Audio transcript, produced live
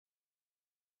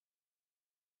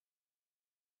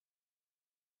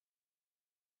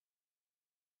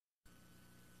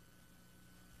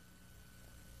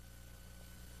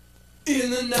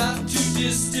In the not too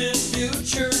distant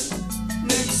future,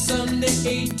 next Sunday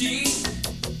AD,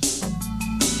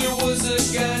 there was a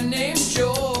guy named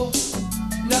Joel,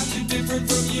 not too different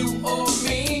from you or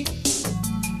me.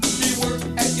 He worked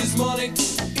at Gizmonic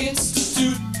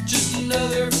Institute, just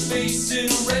another face in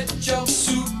a red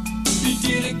jumpsuit. He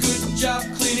did a good job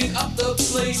cleaning up the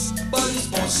place, but his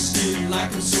bosses didn't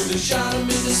like him, so they shot him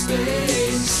into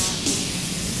space.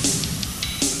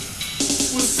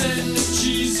 We'll send him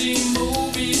cheesy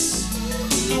movies,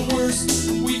 the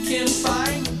worst we can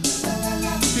find.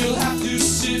 He'll have to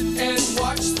sit and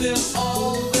watch them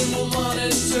all, then we'll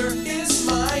monitor his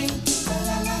mind.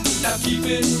 Now keep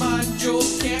in mind, Joel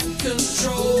can't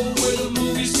control where the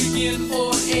movies begin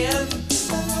or end,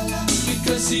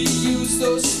 because he used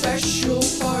those special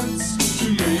parts to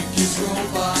make his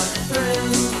robot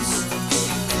friends.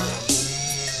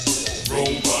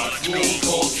 Robot roll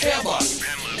call Cabot,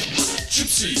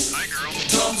 Gypsy,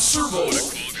 Tom Servo,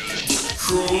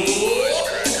 Croy.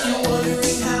 You're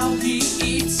wondering how he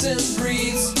eats and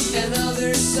breathes and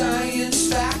other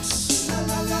science facts.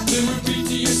 Then repeat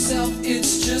to yourself,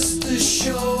 it's just a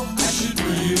show. I should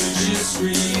really just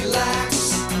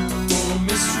relax. For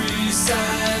Mystery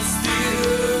Science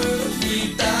Theater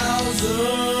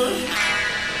 3000.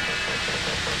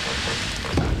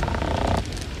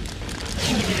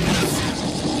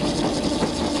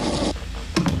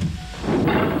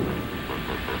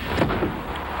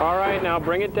 All right, now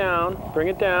bring it down,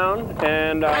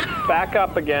 and back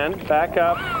up again, back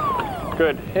up.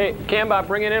 Good. Hey, Cambot,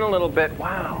 bring it in a little bit.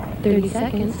 Wow. 30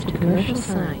 seconds to commercial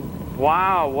sign.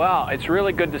 Wow, well, it's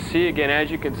really good to see you again.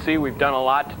 As you can see, we've done a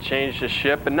lot to change the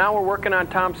ship, and now we're working on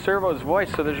Tom Servo's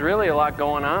voice, so there's really a lot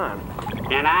going on.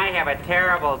 And I have a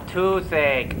terrible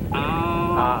toothache.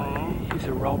 He's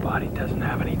a robot. He doesn't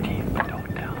have any teeth, but don't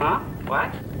tell him. Huh?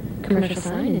 What? Commercial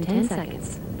sign in 10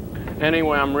 seconds.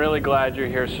 Anyway, I'm really glad you're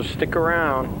here, so stick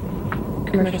around.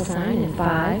 Commercial sign in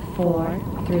 5, 4,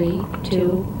 3,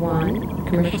 2, 1.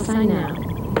 Commercial sign now.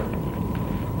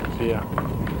 See ya.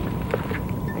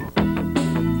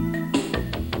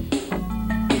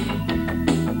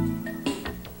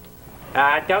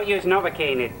 Don't use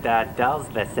Novocaine, it dulls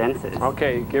the senses.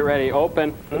 Okay, get ready.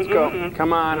 Open. Let's go.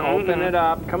 Come on, open it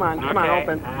up. Come on, come on,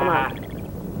 open. Come on.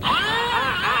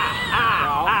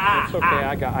 It's okay.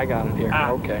 I got it here.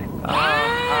 Okay.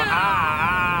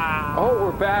 Oh,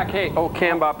 we're back. Hey, oh,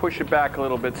 Cambot, push it back a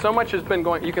little bit. So much has been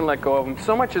going. You can let go of him.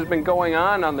 So much has been going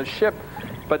on the ship,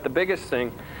 but the biggest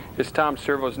thing is Tom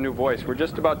Servo's new voice. We're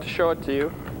just about to show it to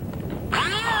you.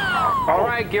 All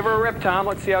right, give her a rip, Tom.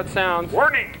 Let's see how it sounds.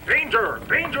 Warning! Danger!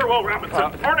 Danger, Will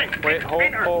Robinson! Warning! Wait,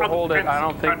 hold it. I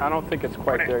don't think it's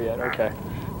quite there yet. Okay.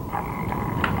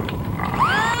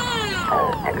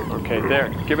 Okay, there.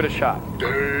 Give it a shot.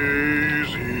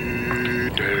 Daisy,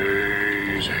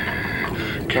 Daisy.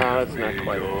 No, that's not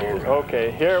quite it.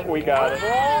 Okay, here we got it.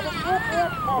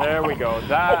 There we go.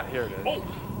 Here it is. Oh,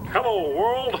 hello,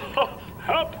 world.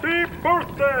 Happy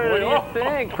birthday! What do you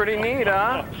think? Pretty neat,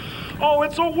 huh? Oh,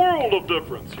 it's a world of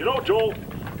difference. You know, Joel,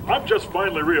 I'm just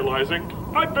finally realizing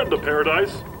I've been to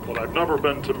paradise, but I've never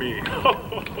been to me.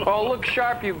 Oh, look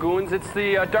sharp, you goons. It's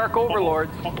the Dark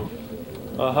Overlords.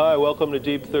 Hi, welcome to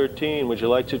Deep 13. Would you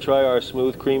like to try our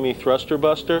smooth, creamy thruster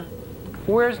buster?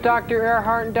 Where's Dr.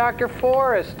 Earhart and Dr.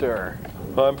 Forrester?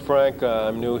 I'm Frank.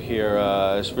 I'm new here.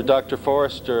 As for Dr.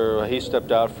 Forrester, he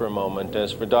stepped out for a moment.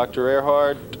 As for Dr.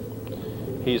 Earhart,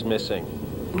 he's missing.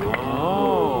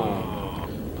 Oh.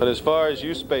 But as far as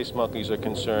you space monkeys are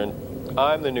concerned,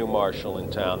 I'm the new marshal in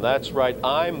town. That's right,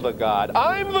 I'm the god.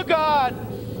 I'm the god!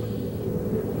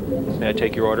 May I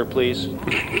take your order, please?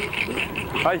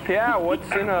 Yeah,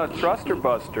 what's in a thruster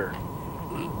buster?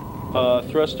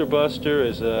 Thruster buster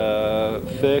is a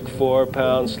thick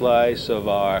 4-pound slice of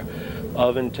our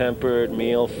oven-tempered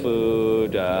meal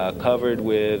food, covered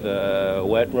with a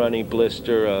wet, runny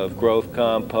blister of growth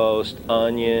compost,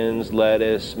 onions,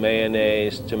 lettuce,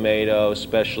 mayonnaise, tomato,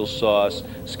 special sauce,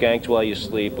 skanked while you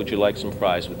sleep. Would you like some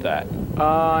fries with that?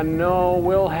 No,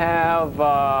 we'll have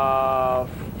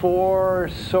 4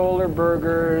 solar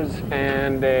burgers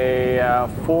and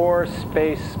 4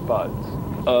 space spuds.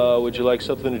 Would you like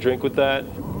something to drink with that?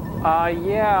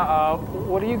 Yeah,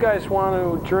 what do you guys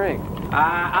want to drink?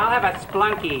 I'll have a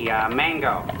Splunky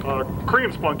mango.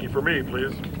 Cream Splunky for me,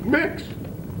 please. Mix!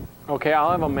 Okay,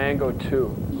 I'll have a mango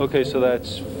too. Okay, so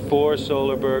that's 4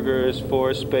 solar burgers,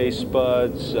 4 space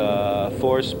spuds,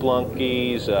 4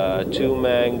 Splunkies, 2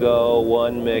 mango,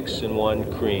 1 mix, and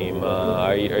 1 cream.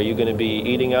 Are you going to be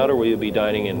eating out, or will you be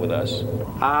dining in with us?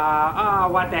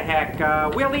 What the heck.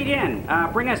 We'll eat in.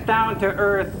 Bring us down to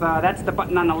Earth. That's the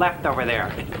button on the left over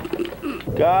there.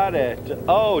 Got it.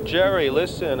 Oh, Jerry,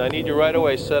 listen, I need you right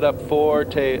away. Set up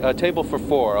a table for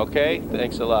 4, okay?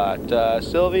 Thanks a lot.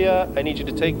 Sylvia, I need you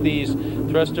to take these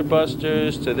thruster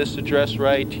busters to this address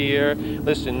right here.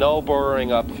 Listen, no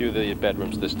burrowing up through the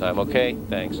bedrooms this time, okay?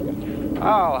 Thanks.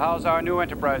 Oh, how's our new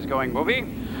enterprise going, movie?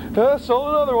 Sold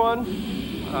another one.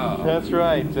 Oh. That's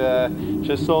right.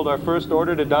 Just sold our first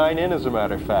order to dine in, as a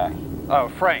matter of fact. Oh,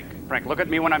 Frank, look at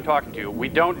me when I'm talking to you. We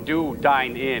don't do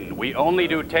dine in. We only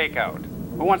do takeout.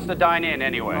 Who wants to dine in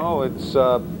anyway? Oh, it's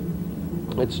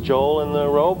Joel and the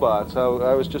robots.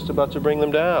 I was just about to bring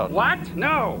them down. What?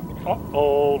 No.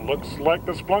 Uh-oh, looks like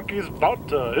the Splunky's about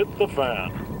to hit the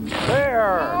fan.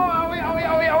 There!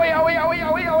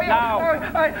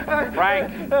 Now,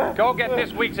 Frank, go get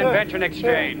this week's invention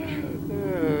exchange.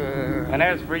 And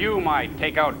as for you, my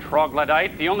takeout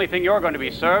troglodyte, the only thing you're going to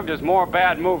be served is more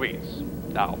bad movies.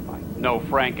 Now, I know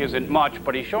Frank isn't much,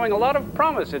 but he's showing a lot of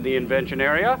promise in the invention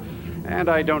area, and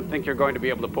I don't think you're going to be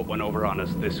able to put one over on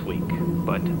us this week.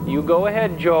 But you go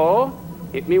ahead, Joel.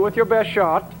 Hit me with your best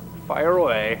shot. Fire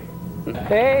away.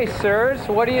 Hey, sirs,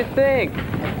 what do you think?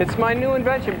 It's my new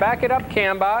invention. Back it up,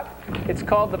 Cambot. It's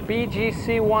called the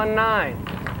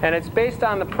BGC-19, and it's based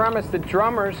on the premise that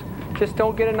drummers just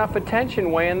don't get enough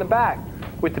attention way in the back.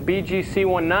 With the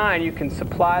BGC-19, you can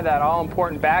supply that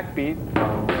all-important backbeat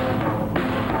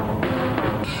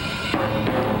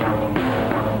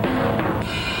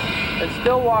and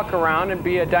still walk around and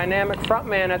be a dynamic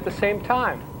frontman at the same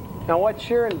time. Now, what's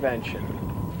your invention?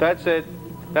 That's it.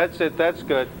 That's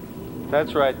good.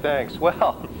 That's right, thanks.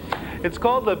 Well, it's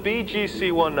called the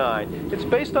BGC-19. It's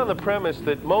based on the premise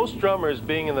that most drummers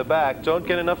being in the back don't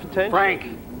get enough attention.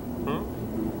 Frank.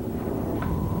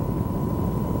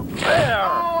 There!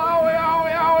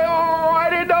 Oh, I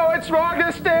didn't know it's wrong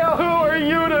to steal. Who are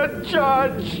you to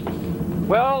judge?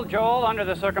 Well, Joel, under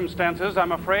the circumstances,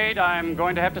 I'm afraid I'm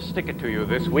going to have to stick it to you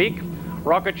this week.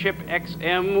 Rocketship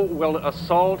X-M will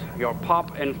assault your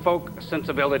pop and folk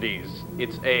sensibilities.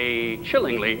 It's a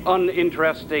chillingly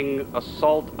uninteresting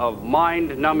assault of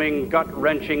mind-numbing,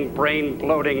 gut-wrenching,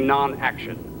 brain-bloating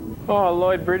non-action. Oh, a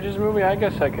Lloyd Bridges movie? I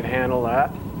guess I could handle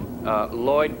that.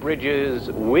 Lloyd Bridges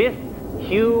with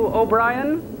Hugh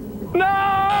O'Brian? No!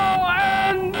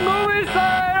 And movie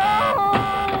side! Oh!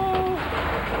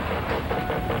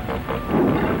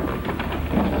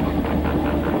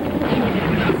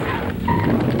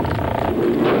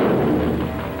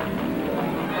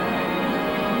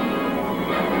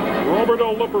 Robert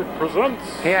L. Lippert presents...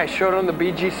 Hey, I showed them the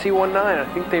BGC-19. I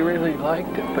think they really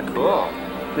liked it, but Cool.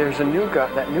 there's a new guy.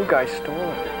 That new guy stole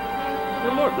it.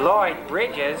 Lloyd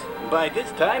Bridges. By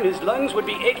this time, his lungs would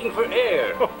be aching for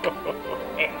air.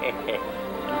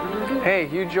 Hey,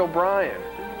 Hugh O'Brian.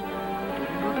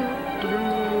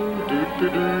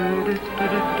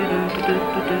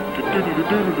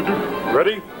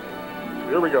 Ready?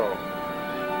 Here we go.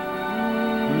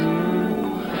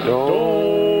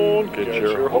 Don't Get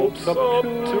your hopes up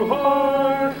too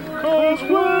high, 'cause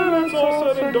when it's all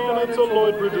said and done, it's a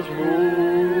Lloyd Bridges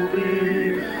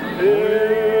movie.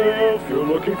 If you're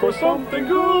looking for something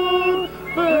good,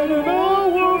 then an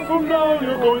hour from now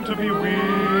you're going to be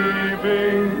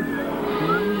weeping.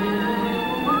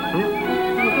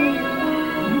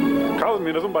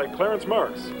 Communism by Clarence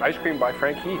Marks. Ice Cream by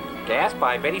Frank Heath. Gas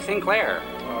by Betty Sinclair.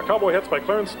 Cowboy Hats by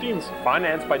Clarence Steens.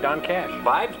 Finance by Don Cash.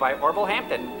 Vibes by Orville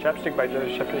Hampton. Chapstick by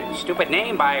Joseph Chaplin. Stupid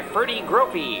Name by Ferdy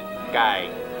Gropey guy.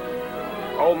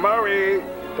 Oh, Murray,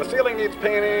 the ceiling needs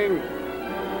painting.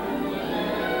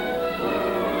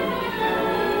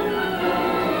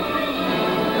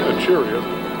 Kind of cheery, isn't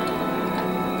it?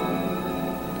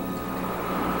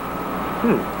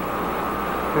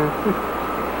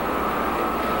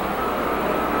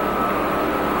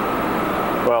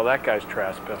 Well, that guy's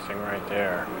trespassing right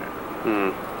there.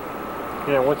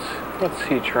 Yeah, what's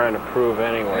he trying to prove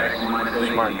anyway?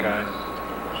 Smart guy.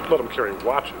 Just let him carry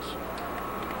watches.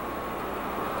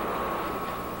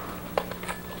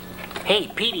 Hey,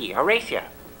 Petey, Horatia.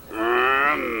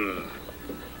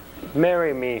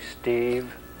 Marry me,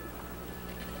 Steve.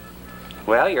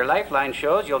 Well, your lifeline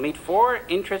shows you'll meet 4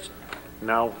 interest...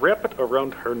 Now wrap it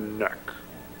around her neck.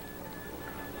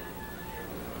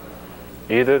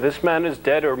 Either this man is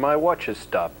dead or my watch is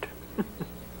stopped.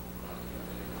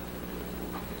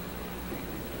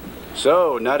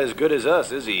 So, not as good as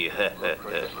us, is he?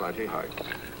 Slightly high.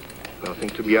 Nothing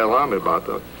to be alarmed about,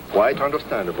 though. Quite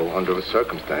understandable under the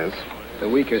circumstance. The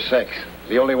weaker sex.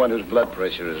 The only one whose blood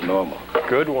pressure is normal.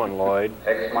 Good one, Lloyd.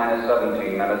 X-minus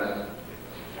 17 minutes.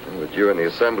 We're due in the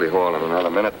assembly hall in another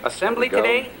minute. Assembly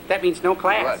today? That means no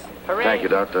class. Hooray. Thank you,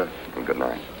 Doctor, and good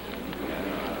night.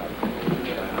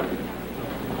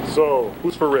 So,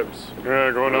 who's for ribs?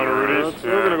 Yeah, going down to Rudy's.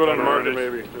 We're going to go down to Market,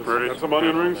 Rudy's. maybe. Rudy's. Got some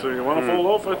onion rings, so you want to fold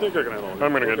off? I think I can handle it.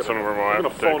 I'm going to get some of them. I'm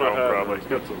going to phone ahead. Probably.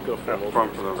 Get some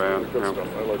From the van. Good stuff.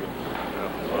 I like it.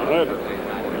 Yeah. All right. I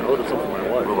ordered some for my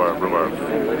wife. Rhubarb.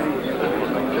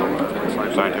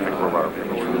 Scientific rhubarb.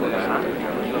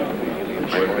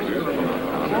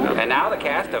 And now the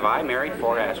cast of I Married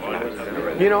Four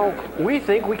Astronauts. You know, we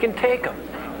think we can take them.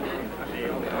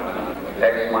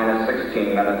 X minus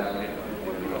 16 minutes.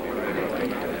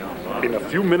 In a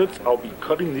few minutes, I'll be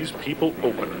cutting these people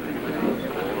open.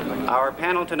 Our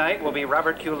panel tonight will be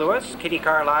Robert Q. Lewis, Kitty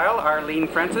Carlisle, Arlene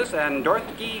Francis, and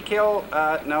Dorothy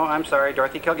Kilgallen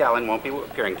won't be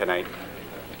appearing tonight.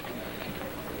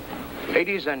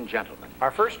 Ladies and gentlemen. Our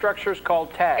first structure is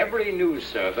called TAG. Every news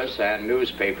service and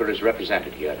newspaper is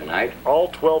represented here tonight. All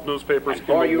 12 newspapers and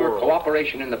for in the your world.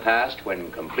 cooperation in the past when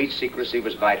complete secrecy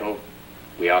was vital,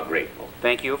 we are grateful.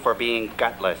 Thank you for being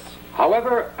gutless.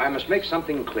 However, I must make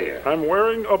something clear. I'm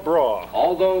wearing a bra.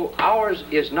 Although ours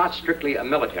is not strictly a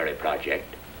military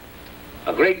project,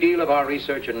 a great deal of our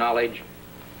research and knowledge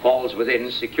falls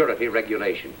within security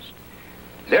regulations.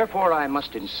 Therefore, I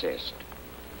must insist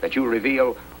that you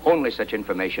reveal only such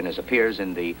information as appears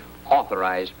in the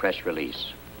authorized press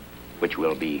release, which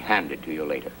will be handed to you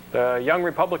later. The young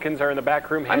Republicans are in the back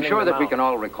room handing I'm sure that them we out. can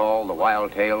all recall the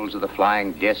wild tales of the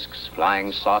flying discs,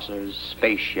 flying saucers,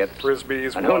 spaceships,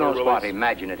 frisbees, and who knows what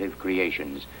imaginative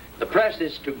creations. The press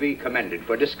is to be commended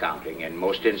for discounting, in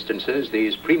most instances,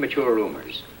 these premature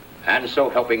rumors, and so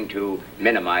helping to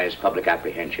minimize public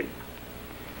apprehension.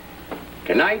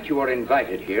 Tonight, you are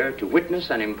invited here to witness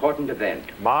an important event.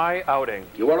 My outing.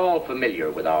 You are all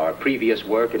familiar with our previous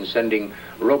work in sending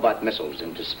robot missiles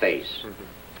into space.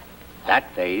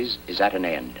 That phase is at an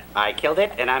end. I killed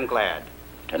it, and I'm glad.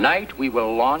 Tonight, we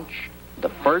will launch the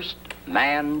first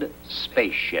manned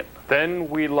spaceship. Then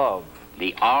we love.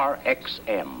 The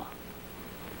RXM.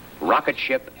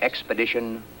 Rocketship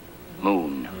Expedition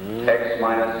Moon. X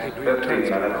minus 15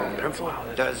 minutes.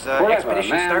 Does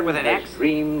Expedition start with an has X?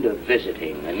 Dreamed of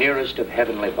visiting the nearest of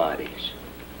heavenly bodies.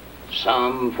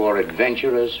 Some for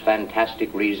adventurous,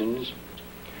 fantastic reasons.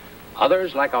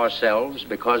 Others, like ourselves,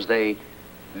 because they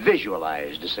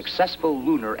visualized a successful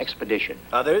lunar expedition.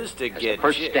 Others to as get the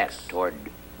first chicks. step toward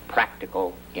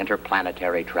practical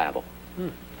interplanetary travel.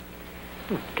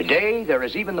 Today, there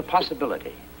is even the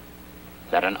possibility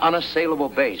that an unassailable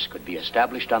base could be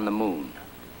established on the moon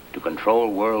to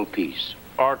control world peace.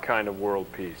 Our kind of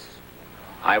world peace.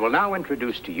 I will now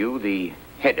introduce to you the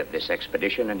head of this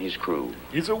expedition and his crew.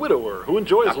 He's a widower who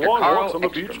enjoys Dr. long Carl walks on the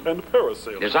Ekstrom, beach and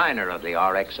parasailing. Designer of the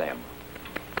RXM.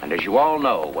 And as you all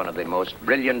know, one of the most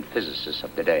brilliant physicists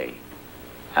of the day.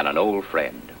 And an old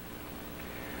friend.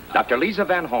 Dr. Lisa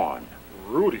Van Horn.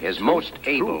 Rudy. His most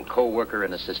able co-worker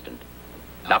and assistant.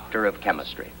 Doctor of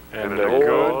Chemistry. And an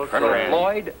old Colonel friend.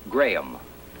 Lloyd Graham,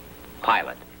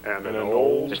 pilot. And an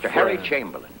old Mr. friend. Harry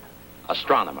Chamberlain,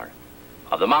 astronomer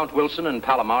of the Mount Wilson and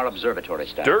Palomar Observatory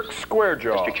staff. Dirk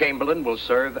Squarejaw. Mr. Chamberlain will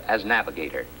serve as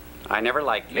navigator. I never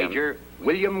liked him. Major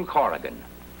William Corrigan,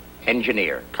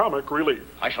 engineer. Comic relief.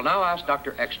 I shall now ask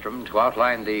Dr. Ekstrom to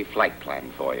outline the flight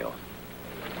plan for you.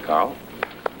 Carl?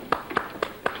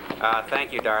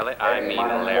 Thank you, darling. I mean,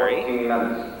 minus Larry. 14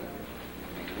 minutes.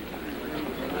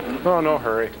 Oh, no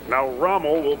hurry. Now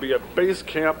Rommel will be at base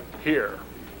camp here.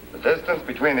 The distance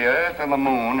between the Earth and the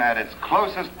Moon at its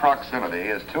closest proximity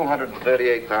is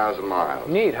 238,000 miles.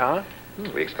 Neat, huh?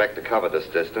 We expect to cover this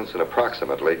distance in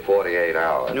approximately 48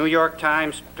 hours. New York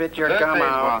Times, spit your Third gum phase of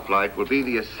our out. flight will be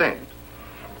the ascent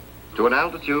to an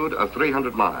altitude of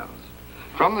 300 miles.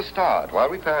 From the start, while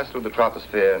we pass through the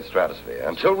troposphere and stratosphere,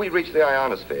 until we reach the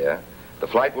ionosphere, the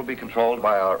flight will be controlled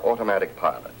by our automatic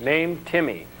pilot. Named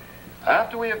Timmy.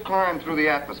 After we have climbed through the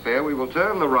atmosphere, we will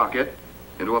turn the rocket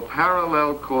into a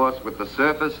parallel course with the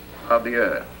surface of the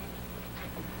Earth.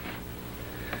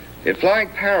 In flying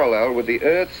parallel with the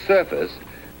Earth's surface,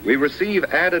 we receive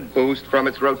added boost from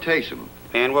its rotation.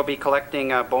 And we'll be collecting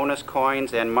bonus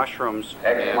coins and mushrooms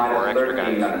for minus extra 13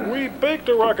 guns. minutes. We baked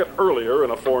a rocket earlier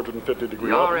in a 450-degree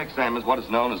The oven. RXM is what is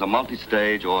known as a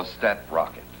multi-stage or step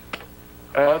rocket.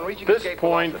 At reaching this escape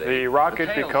point, velocity, the rocket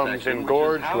the tail becomes section, which is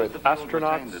engorged housed with to fuel to retain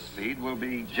astronauts. this speed, will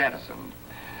be jettisoned.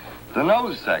 The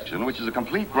nose section, which is a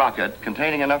complete rocket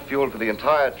containing enough fuel for the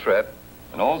entire trip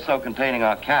and also containing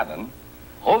our cabin,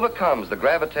 overcomes the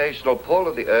gravitational pull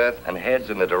of the Earth and heads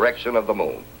in the direction of the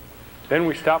Moon. Then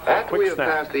we stop for a After we quick have snack.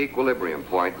 passed the equilibrium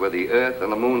point where the Earth and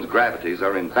the Moon's gravities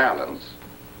are in balance,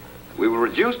 we will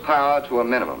reduce power to a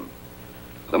minimum.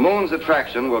 The Moon's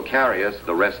attraction will carry us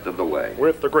the rest of the way.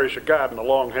 With the grace of God and a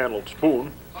long-handled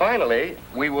spoon. Finally,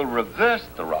 we will reverse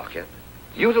the rocket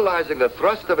utilizing the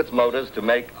thrust of its motors to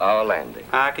make our landing.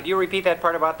 Could you repeat that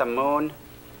part about the moon?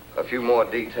 A few more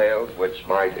details which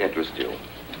might interest you.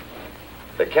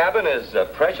 The cabin is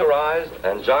pressurized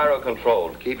and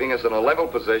gyro-controlled, keeping us in a level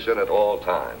position at all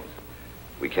times.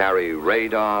 We carry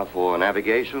radar for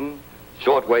navigation,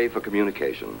 shortwave for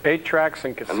communication. 8 tracks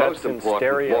and And cassettes most in important,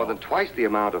 stereo. more than twice the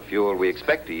amount of fuel we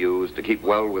expect to use to keep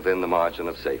well within the margin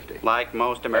of safety. Like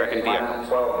most American vehicles.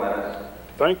 12 minutes.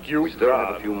 Thank you, We still God.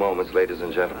 have a few moments, ladies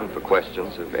and gentlemen, for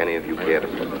questions, if any of you care to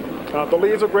put them. The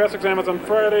leaves of grass exam is on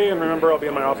Friday, and remember, I'll be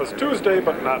in my office Tuesday,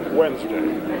 but not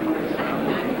Wednesday.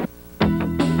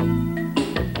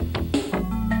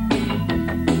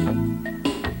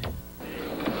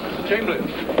 Chamberlain.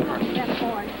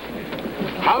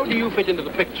 How do you fit into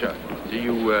the picture? Do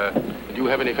you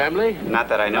have any family? Not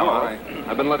that I know of.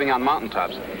 I've been living on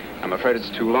mountaintops. I'm afraid it's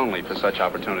too lonely for such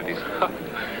opportunities.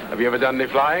 Have you ever done any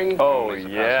flying? Oh,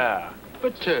 yeah.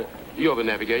 But you're the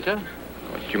navigator.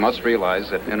 But you must realize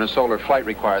that intersolar flight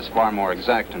requires far more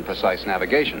exact and precise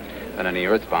navigation than any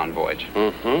earthbound voyage.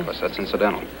 Of course, that's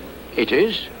incidental. It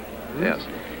is? Yes.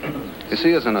 You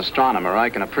see, as an astronomer, I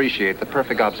can appreciate the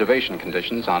perfect observation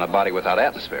conditions on a body without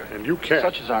atmosphere. And you can't.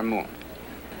 Such as our moon.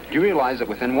 Do you realize that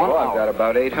within 1 I've hour... got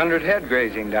about 800 head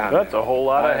grazing down That's a whole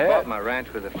lot of I bought head. my ranch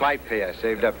with the flight pay I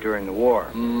saved up during the war.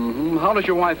 How does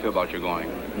your wife feel about your going?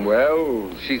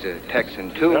 Well, she's a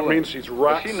Texan, too. That means she's Well,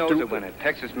 rock she knows stupid. that when a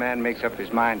Texas man makes up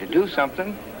his mind to do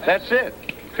something, that's it.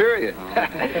 Period.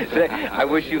 Say, I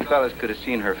wish you fellas could have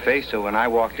seen her face, so when I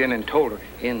walked in and told her,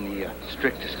 in the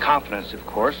strictest confidence, of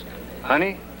course,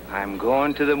 honey, I'm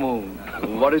going to the moon.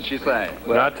 What did she say?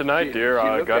 Not tonight, dear. She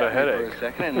I looked got a at me headache. for a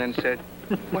second and then said,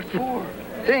 what for?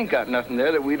 They ain't got nothing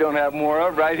there that we don't have more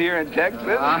of right here in Texas.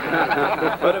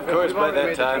 But of course, by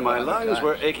that time, my lungs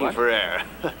were aching for air.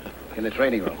 In the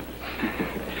training room.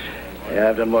 Yeah,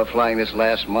 I've done more flying this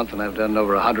last month than I've done in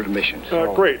over 100 missions.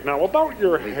 Great. Now, about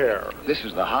your hair. This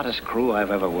is the hottest crew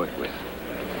I've ever worked with,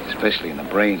 especially in the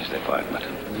brains department.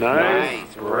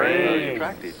 Nice brains.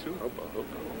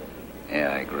 Yeah,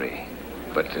 I agree.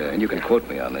 But and you can quote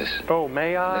me on this. Oh,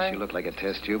 may Unless I? you look like a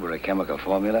test tube or a chemical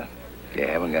formula, you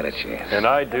haven't got a chance. And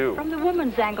I do. From the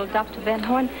woman's angle, Dr. Van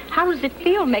Horn, how does it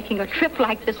feel making a trip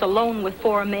like this alone with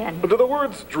 4 men? But do the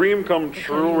words dream come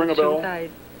true ring a bell?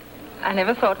 I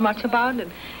never thought much about it.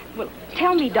 Well,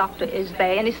 tell me, Doctor, is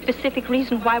there any specific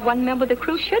reason why one member of the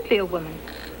crew should be a woman?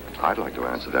 I'd like to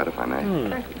answer that if I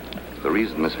may. The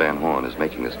reason Miss Van Horn is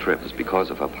making this trip is because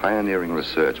of her pioneering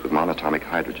research with monatomic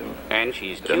hydrogen. And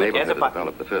she's It cute enabled as her a to button.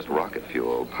 develop the first rocket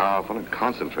fuel, powerful and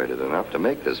concentrated enough to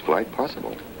make this flight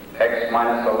possible. X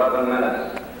minus 11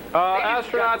 minutes.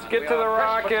 Astronauts, get to the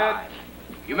rocket.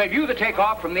 You may view the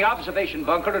takeoff from the observation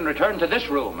bunker and return to this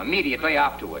room immediately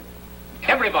afterward.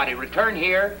 Everybody return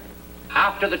here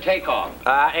after the takeoff.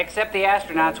 Except the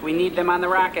astronauts. We need them on the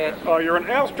rocket. You're an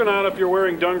astronaut if you're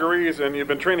wearing dungarees, and you've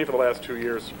been training for the last 2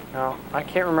 years. No, I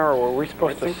can't remember. Were we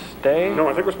supposed to stay? No,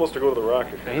 I think we're supposed to go to the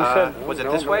rocket. He said, was it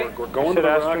this way? We're he going said to the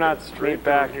astronauts rocket. meet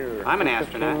back here. I'm an 15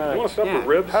 astronaut. minutes. You want to stop Yeah. for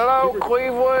ribs? Hello,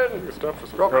 Cleveland. Good stuff for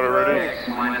some X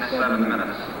minus 7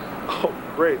 minutes. Oh,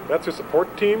 great. That's your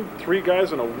support team? 3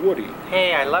 guys and a Woody.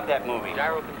 Hey, I love that movie.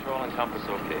 Gyro control and compass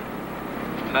okay.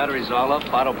 Battery's all up,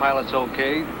 autopilot's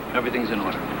okay, everything's in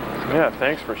order. Yeah,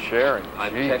 thanks for sharing.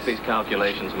 I've Jeez. checked these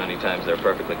calculations many times. They're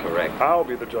perfectly correct. I'll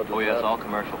be the judge of Oh, yes, that. all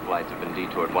commercial flights have been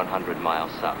detoured 100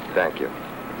 miles south. Thank you.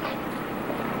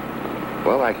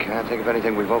 Well, I can't think of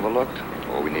anything we've overlooked.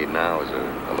 All we need now is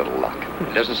a little luck.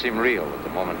 It doesn't seem real that the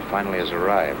moment finally has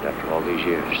arrived after all these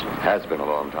years. Has been a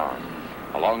long time.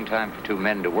 A long time for 2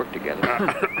 men to work together.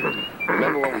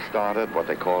 Remember when we started, what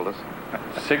they called us?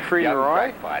 Siegfried and Young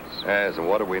Roy? crackpots. Yes, and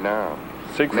what are we now?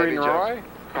 Siegfried Maybe and just Roy?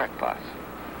 crackpots.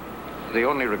 The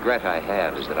only regret I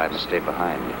have is that I must stay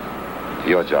behind.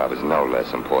 Your job is no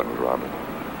less important, Robert.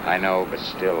 I know, but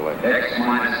still... X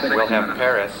minus 6 We'll have minutes.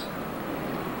 Paris.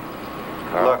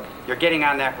 Look, you're getting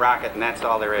on that rocket, and that's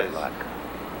all there is.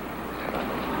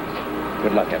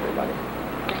 Good luck, everybody.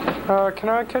 Can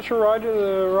I catch a ride to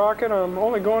the rocket? I'm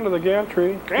only going to the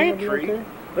gantry. Gantry?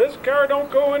 This car don't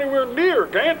go anywhere near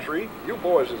gantry. You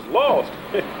boys is lost.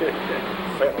 Fat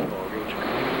old dog, ain't you?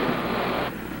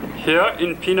 Here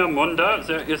in Peenemünde,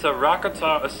 there is a rockets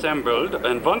are assembled,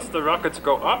 and once the rockets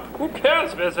go up, who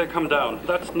cares where they come down?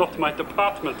 That's not my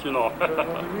department, you know.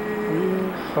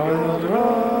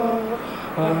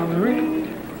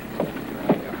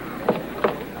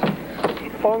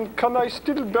 And can I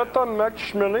still bet on Max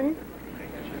Schmeling?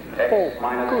 X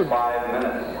minus 5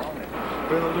 minutes.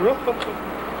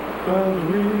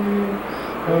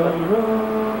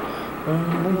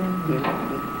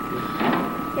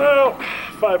 Well,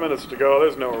 5 minutes to go.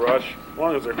 There's no rush. As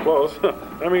long as they're close.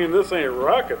 I mean, this ain't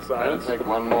rocket science. Let's take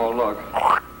one more look.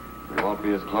 We won't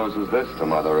be as close as this to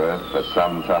Mother Earth for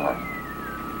some time.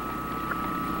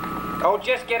 Oh,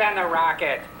 just get on the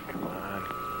rocket.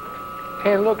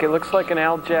 Hey, look, it looks like an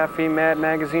Al Jaffe Mad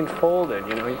Magazine folded.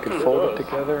 You know, you could fold it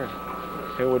together.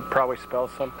 It would probably spell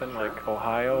something like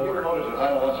Ohio. Or...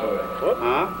 What?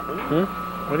 Huh?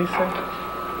 What do you say?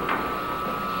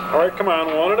 All right, come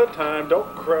on, one at a time. Don't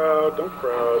crowd, don't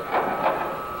crowd.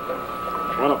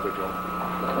 Come on up there, Joe.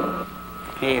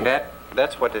 Hey,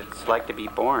 that's what it's like to be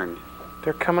born.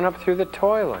 They're coming up through the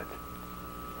toilet.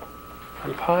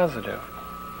 I'm positive.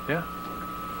 Yeah?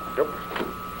 Yep.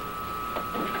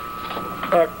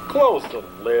 Close the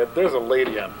lid. There's a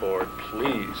lady on board,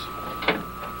 please.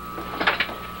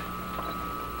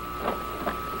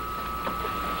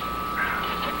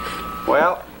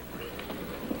 Well,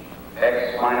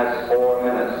 X minus 4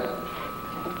 minutes.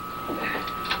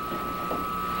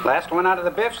 last one out of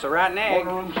the biff's a rotten egg.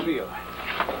 Room seal.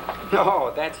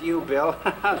 Oh, that's you, Bill.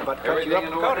 I was about to cut you up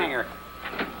with a coat hanger.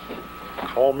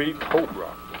 Call me Cobra.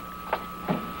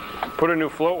 Put a new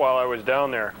float while I was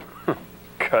down there.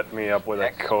 Cut me up with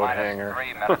a coat hanger.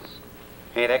 3 minutes.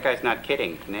 Hey, that guy's not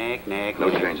kidding. Nag, nag. No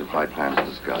change of flight plans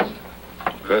discussed.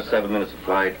 First 7 minutes of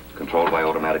flight, controlled by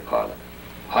automatic pilot.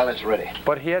 Pilot's ready.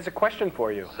 But he has a question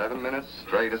for you. 7 minutes,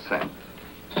 straight ascent.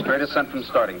 Straight ascent from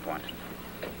starting point.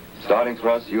 Starting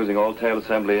thrust using all tail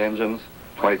assembly engines,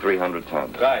 2,300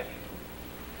 tons. Right.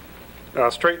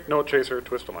 Straight, no chaser,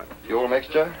 twist a line. Fuel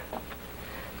mixture?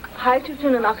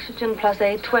 Hydrogen and oxygen plus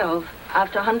A12.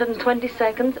 After 120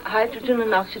 seconds, hydrogen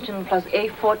and oxygen plus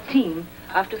A14.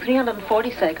 After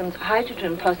 340 seconds,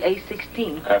 hydrogen plus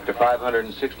A16. After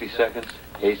 560 seconds,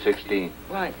 A16.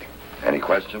 Right. Any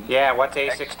questions? Yeah, what's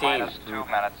X A16? minus 2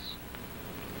 minutes.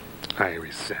 I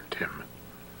resent him.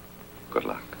 Good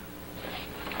luck.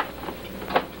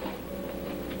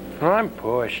 I'm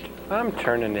pushed. I'm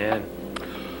turning in.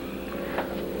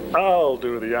 I'll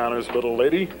do the honors, little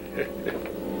lady.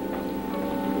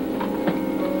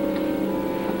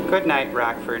 Good night,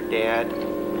 Rockford, Dad.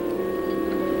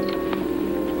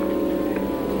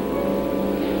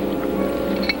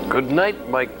 Good night,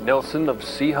 Mike Nelson of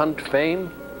Sea Hunt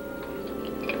fame.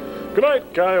 Good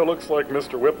night, guy who looks like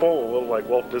Mr. Whipple, a little like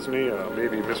Walt Disney,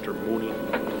 maybe Mr. Mooney.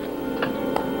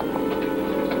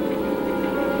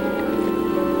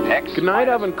 X Good night,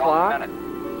 minus Oven 1 Clock. minute.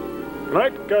 Good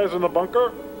night, guys in the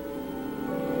bunker.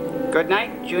 Good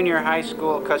night, junior high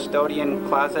school custodian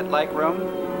closet-like room.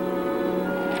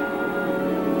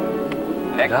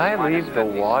 Did I minus leave the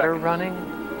 50 water seconds. running?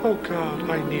 Oh, God,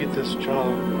 I need this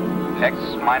job. X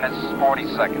minus 40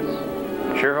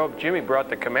 seconds. Sure hope Jimmy brought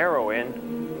the Camaro in.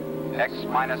 X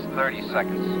minus 30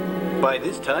 seconds. By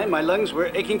this time, my lungs were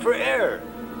aching for air.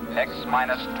 X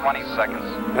minus 20 seconds.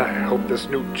 I hope this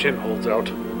new chin holds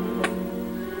out.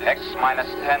 X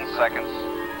minus 10 seconds.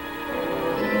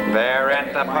 They're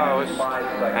at the post,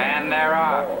 and they're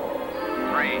off.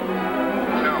 3,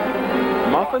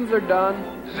 2, Muffins are done.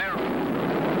 0.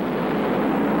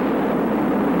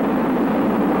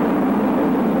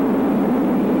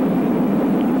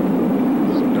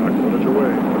 Stock footage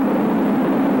away.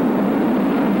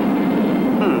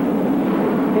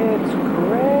 It's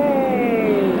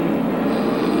great.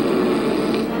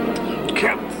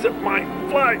 Can't zip my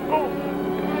fly. Oh.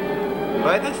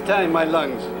 By this time, my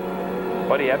lungs.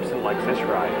 Buddy Epson likes this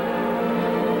ride.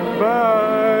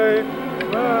 Bye.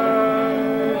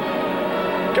 Bye.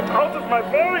 Get out of my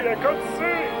belly. I can't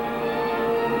see.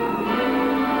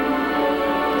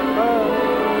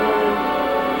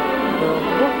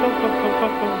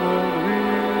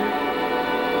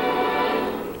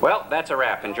 Well, that's a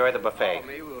wrap. Enjoy the buffet.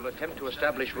 We will attempt to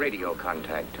establish radio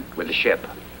contact with the ship.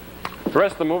 The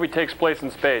rest of the movie takes place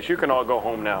in space. You can all go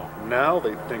home now. Now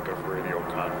they think of radio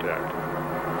contact.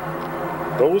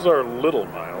 Those are little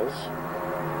miles.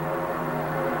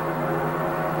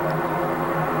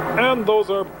 And those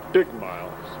are big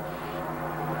miles.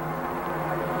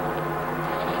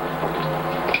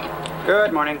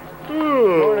 Good morning.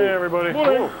 Morning, everybody.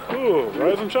 Morning. Oh,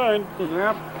 rise and shine.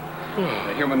 Yep.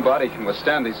 The human body can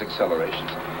withstand these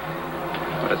accelerations.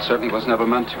 But it certainly was never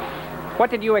meant to. What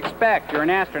did you expect? You're an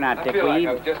astronaut, I feel like Dickweed.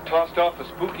 I was just tossed off a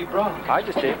spooky bronc. I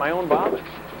just ate my own vomit.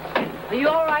 Are you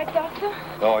all right, Doctor?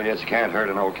 Oh, yes, you can't hurt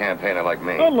an old campaigner like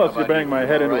me. Unless you bang my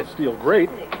head into a steel grate.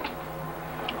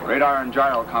 Radar and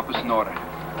gyro compass in order.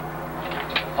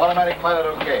 Automatic pilot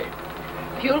okay.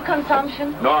 Fuel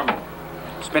consumption? Normal.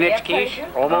 Spinach Air quiche?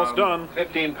 pressure? Almost done.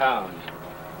 15 pounds.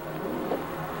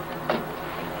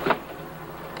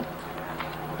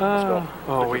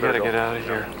 Oh, we gotta get out of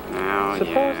here. Oh,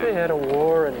 Suppose they had a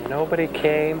war and nobody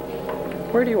came.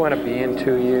 Where do you want to be in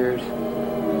 2 years?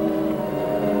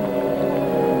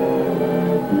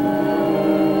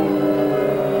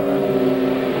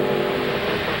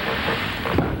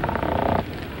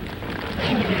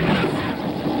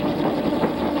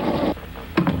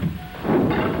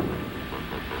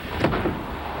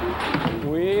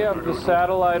 The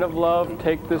Satellite of Love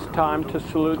take this time to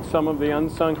salute some of the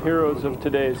unsung heroes of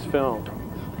today's film.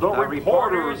 The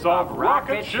reporters of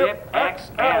Rocketship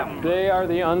X-M. They are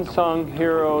the unsung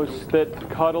heroes that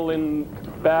cuddle in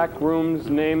back rooms,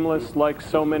 nameless like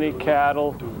so many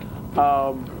cattle.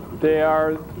 They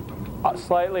are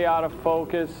slightly out of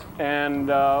focus,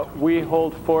 and we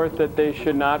hold forth that they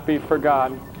should not be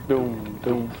forgotten. Doom,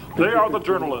 doom. They are the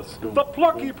journalists, the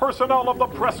plucky personnel of the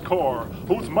press corps,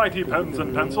 whose mighty pens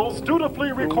and pencils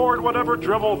dutifully record whatever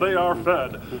drivel they are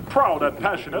fed. Proud and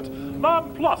passionate,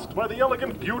 nonplussed by the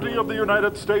elegant beauty of the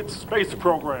United States space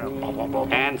program.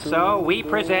 And so we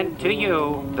present to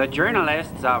you the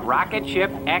journalists of Rocketship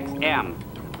X-M.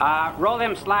 Roll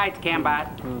them slides, Cambot.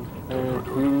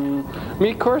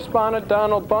 Meet correspondent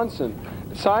Donald Bunsen,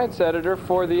 science editor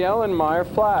for the Ellen Meyer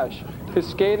Flash. His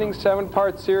scathing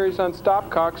 7-part series on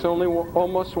stopcocks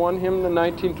almost won him the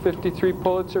 1953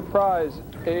 Pulitzer Prize,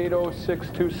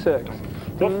 80626.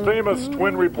 The famous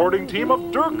twin reporting team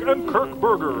of Dirk and Kirk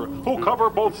Berger, who cover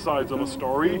both sides of a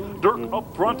story, Dirk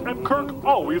up front and Kirk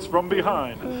always from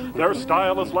behind. Their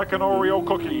style is like an Oreo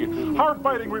cookie,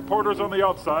 hard-biting reporters on the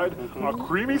outside, a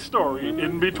creamy story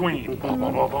in between.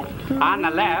 On the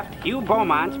left, Hugh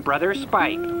Beaumont's brother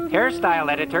Spike,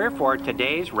 hairstyle editor for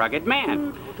Today's Rugged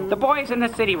Man. The boys in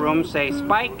the city room say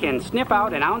Spike can sniff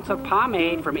out an ounce of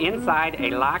pomade from inside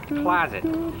a locked closet.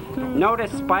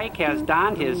 Notice Spike has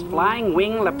donned his flying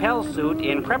wing lapel suit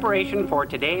in preparation for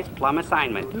today's plum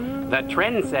assignment, the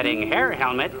trend-setting hair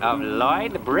helmet of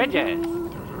Lloyd Bridges.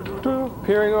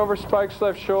 Peering over Spike's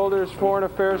left shoulder is foreign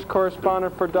affairs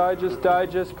correspondent for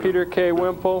Digest, Peter K.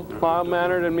 Wimple.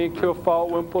 Mild-mannered and meek to a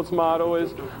fault, Wimple's motto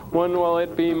is, "When will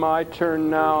it be my turn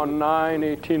now?"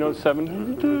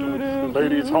 9/1807.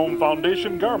 Ladies Home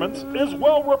Foundation Garments is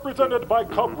well represented by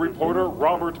Cub reporter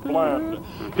Robert Bland.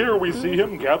 Here we see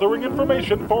him gathering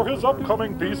information for his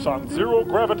upcoming piece on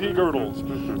zero-gravity girdles.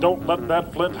 Don't let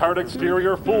that flint-hard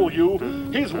exterior fool you.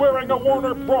 He's wearing a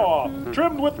Warner bra,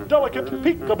 trimmed with delicate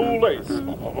peekaboo lace.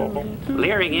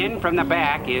 Leering in from the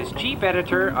back is chief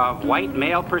editor of White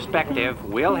Male Perspective,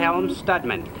 Wilhelm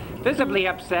Studman, visibly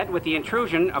upset with the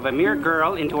intrusion of a mere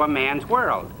girl into a man's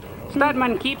world.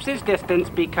 Studman keeps his distance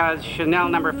because Chanel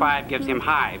No. 5 gives him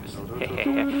hives.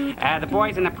 The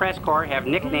boys in the press corps have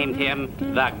nicknamed him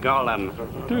the Golem.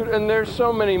 Dude, and there's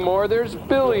so many more. There's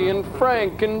Billy and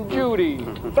Frank and Judy.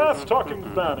 Fast-talking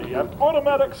Fanny and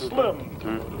Automatic Slim.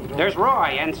 There's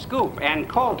Roy and Scoop and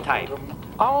Cold Type.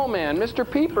 Oh man, Mr.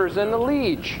 Peepers and the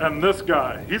Leech. And this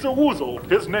guy, he's a woozle.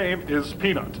 His name is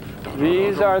Peanut.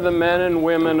 These are the men and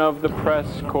women of the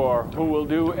press corps who will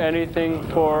do anything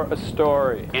for a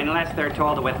story. Unless they're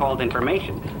told to withhold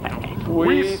information.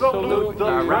 We salute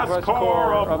the press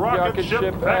corps of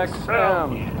Rocketship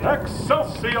X-M.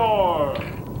 Excelsior!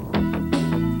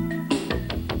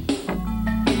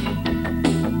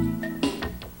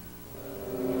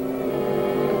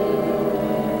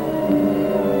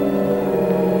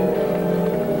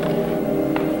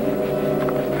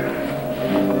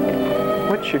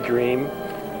 What's your dream?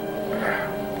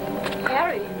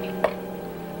 Harry.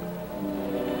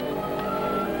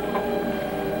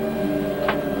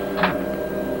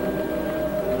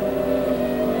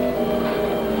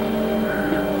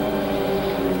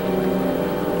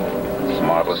 It's a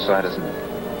marvelous sight, isn't it?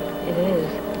 It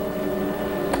is.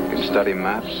 You can study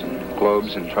maps and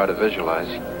globes and try to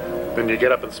visualize. Then you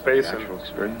get up in space and... Actual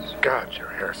experience. God, your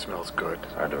hair smells good.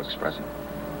 It's hard to express it.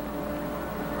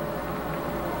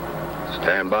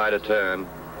 Stand by to turn.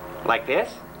 Like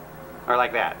this? Or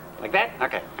like that? Like that?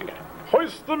 Okay, I got it.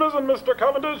 Hoist the mizzen, Mr.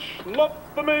 Cavendish. Luff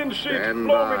the main sheet. Stand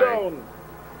Blow me by. down.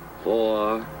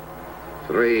 4,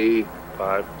 3,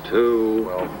 5, 2,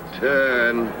 12.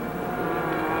 turn.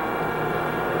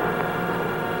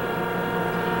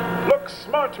 Look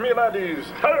smart, me laddies.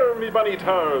 Hire me bunny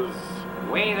tars.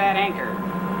 Weigh that anchor.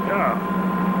 Yeah.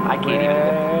 I can't even...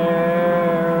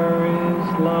 Where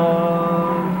is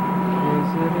love? Is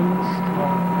it in the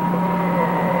sky?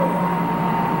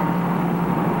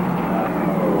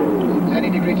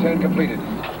 90-degree turn completed.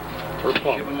 We're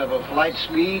plumb. Ship will have a flight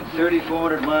speed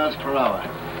 3,400 miles per hour.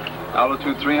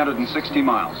 Altitude 360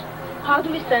 miles. How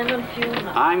do we stand on fuel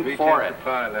now? I'm for it.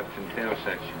 5 left in tail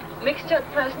section. Mixture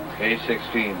at present?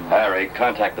 A16. Harry,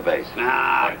 contact the base.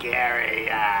 Ah, Gary.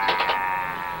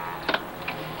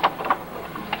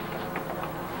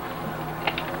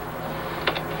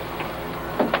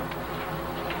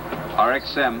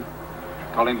 RXM,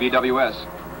 calling BWS.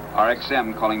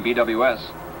 RXM, calling BWS.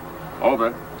 Over.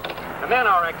 Come in,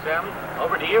 RXM.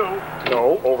 Over to you.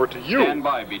 No, over to you. Stand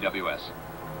by, BWS.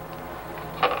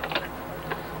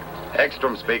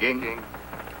 Ekstrom speaking.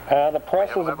 The press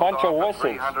is a bunch of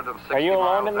wussies. Are you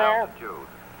alone in there?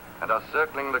 And are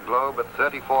circling the globe at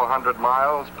 3,400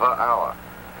 miles per hour.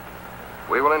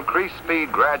 We will increase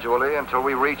speed gradually until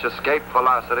we reach escape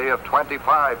velocity of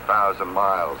 25,000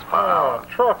 miles per hour.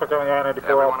 Traffic on the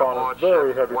I-94 outbound is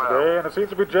very heavy today, and it seems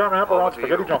to be jamming up around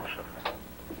Spaghetti Junction.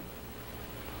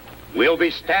 We'll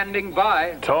be standing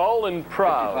by. Tall and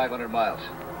proud. 500 miles.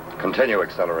 Continue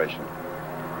acceleration.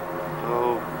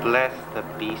 Oh, bless the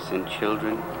beasts and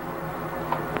children.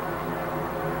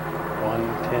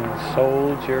 One tin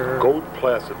soldier. Go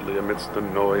placidly amidst the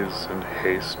noise and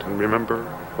haste, and remember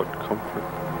what comfort.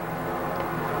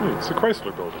 It's the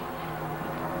Chrysler Building.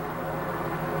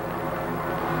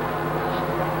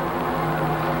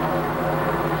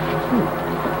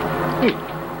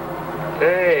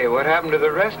 Hey, what happened to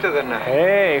the rest of the night?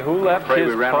 Hey, who left Afraid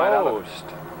his we ran right out of it. post?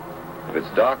 If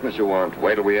it's darkness you want,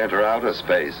 wait till we enter outer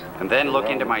space. And then look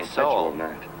into my soul.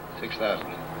 6,000.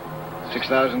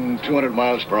 6,200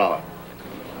 miles per hour.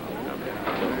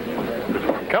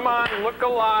 Come on, look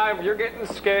alive. You're getting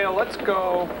scale. Let's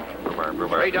go.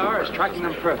 Radar is tracking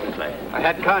them perfectly. I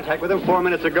had contact with them 4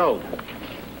 minutes ago.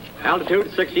 Altitude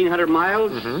 1,600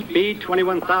 miles, speed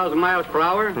 21,000 miles per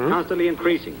hour, constantly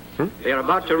increasing. They are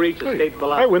about to reach escape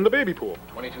velocity. I win the baby pool.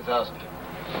 22,000.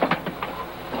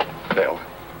 Bill,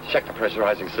 check the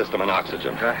pressurizing system and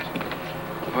oxygen.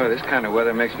 Boy, this kind of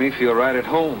weather makes me feel right at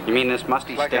home. You mean this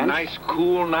musty It's like stench? a nice,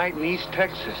 cool night in East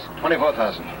Texas.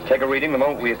 24,000. Take a reading the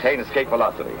moment we attain escape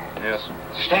velocity. Yes.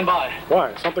 Stand by.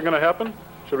 Why? Is something going to happen?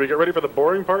 Should we get ready for the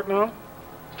boring part now?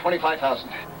 25,000.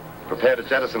 Prepare to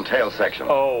jettison tail section.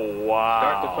 Oh, wow.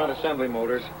 Start the front assembly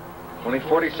motors. Only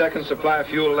 40 seconds supply of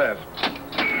fuel left.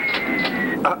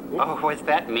 Oh, was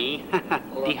that me?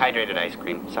 Dehydrated ice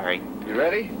cream, sorry. You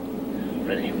ready?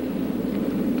 Ready.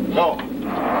 Go.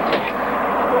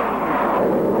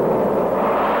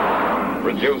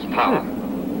 Reduce power.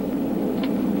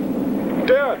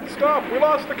 Dad, stop! We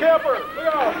lost the camper! Look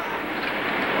out!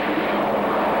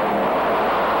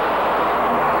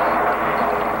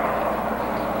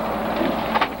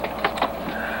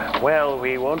 Well,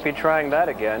 we won't be trying that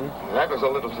again. That was a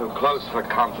little too close for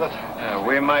comfort.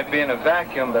 We might be in a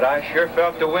vacuum, but I sure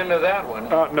felt the wind of that one.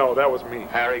 No, that was me.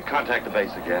 Harry, contact the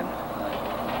base again.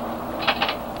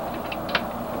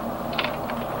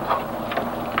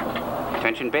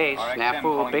 Attention base,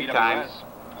 snafu, big time.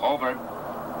 Over.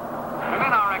 Come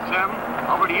in, RXM.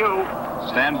 Over to you.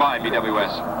 Stand by,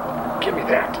 BWS. Give me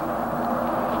that.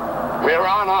 We're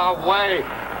on our way.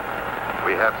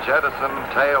 We have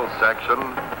jettisoned tail section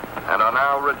and are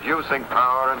now reducing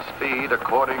power and speed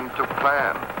according to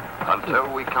plan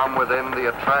until we come within the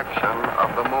attraction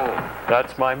of the moon.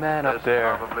 That's my man up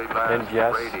there. And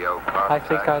yes, I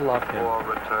think I love him. For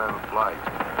return flight.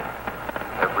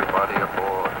 Everybody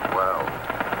aboard, well.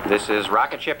 This is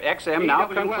Rocketship X-M now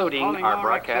concluding our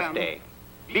broadcast day.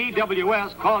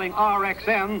 BWS calling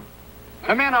RXM.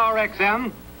 Come in,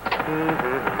 RXM.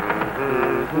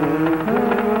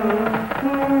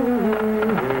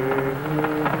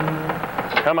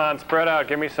 Come on, spread out.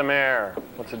 Give me some air.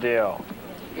 What's the deal?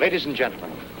 Ladies and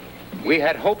gentlemen, we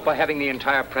had hoped by having the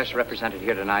entire press represented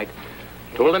here tonight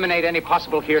to eliminate any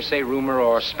possible hearsay, rumor,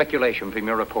 or speculation from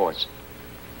your reports.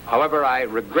 However, I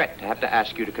regret to have to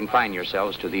ask you to confine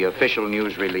yourselves to the official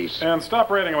news release. And stop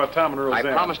writing about Tom and Roseanne.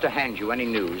 I promise to hand you any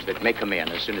news that may come in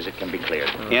as soon as it can be cleared.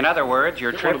 In other words,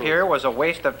 your trip here was a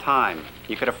waste of time.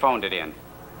 You could have phoned it in.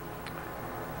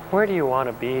 Where do you want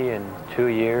to be in 2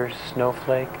 years,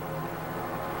 Snowflake?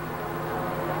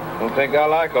 Don't think I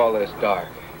like all this dark.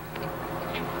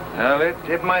 Well,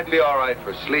 it might be all right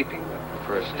for sleeping, but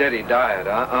for a steady diet,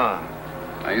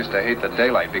 I used to hate the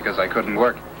daylight because I couldn't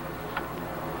work.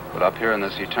 But up here in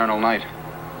this eternal night,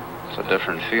 it's a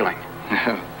different feeling.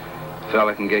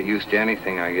 Fella can get used to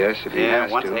anything, I guess, if he has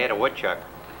once to. they had a woodchuck.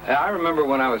 I remember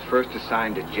when I was first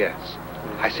assigned to jets.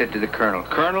 I said to the colonel,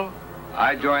 Colonel,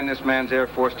 I joined this man's Air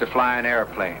Force to fly an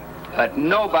airplane. But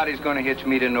nobody's going to hitch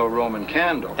me to no Roman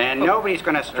candle. And nobody's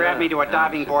going to strap me to a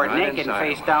diving board right naked and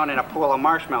inside face down in a pool of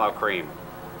marshmallow cream.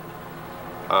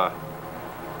 Boy,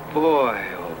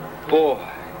 oh boy.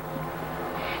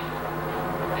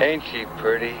 Ain't she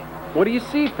pretty? What do you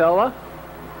see, fella?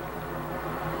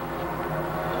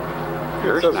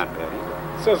 Yours not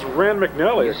bad. It says Rand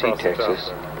McNally You across see the top Texas?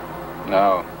 there.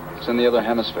 No, it's in the other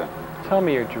hemisphere. Tell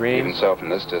me your dream. Even so, from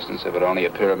this distance, it would only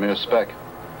appear a mere speck.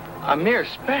 A mere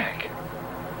speck?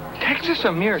 Texas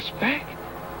a mere speck?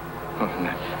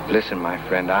 Oh, Listen, my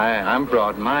friend, I'm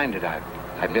broad-minded.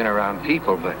 I've been around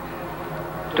people, but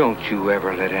don't you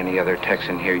ever let any other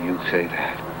Texan hear you say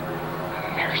that.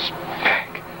 Nurse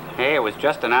Beck. Hey, it was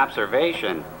just an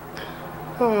observation.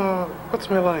 What's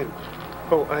my line?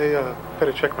 Oh, I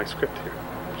better check my script here.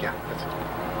 Yeah, that's it.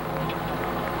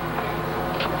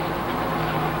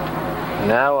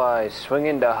 Now I swing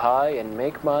into high and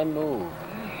make my move.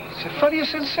 It's the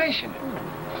funniest sensation.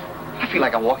 I feel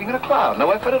like I'm walking in a cloud. No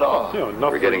effort at all.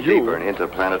 We're getting deeper in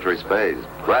interplanetary space.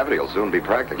 Gravity will soon be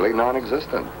practically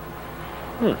non-existent.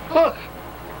 Look,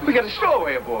 we got a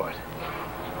stowaway aboard.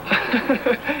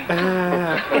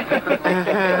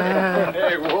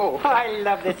 Hey, whoa. I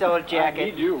love this old jacket. I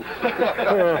need you.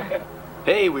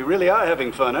 Hey, we really are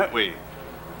having fun, aren't we?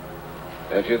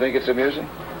 Don't you think it's amusing?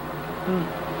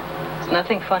 There's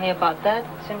nothing funny about that.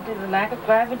 Simply the lack of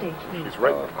gravity. He's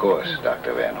right. Oh, of course,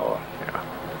 Dr. Van Hoor.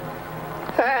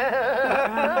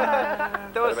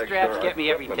 Those straps get me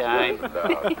every time.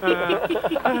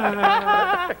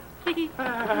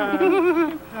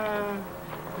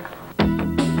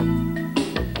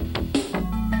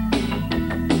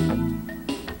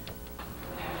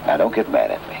 Now, don't get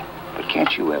mad at me, but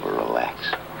can't you ever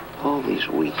relax? All these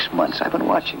weeks, months, I've been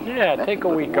watching you. Yeah, take a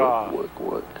week off.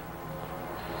 Work.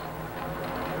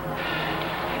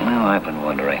 Well, I've been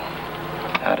wondering,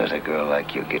 how does a girl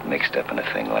like you get mixed up in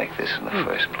a thing like this in the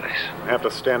first place? I have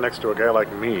to stand next to a guy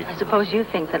like me. I suppose you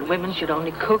think that women should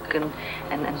only cook and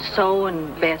sew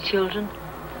and bear children?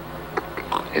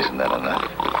 Isn't that enough?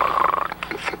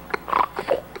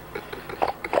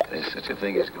 There's such a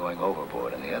thing as going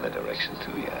overboard in the other direction,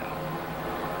 too, yeah.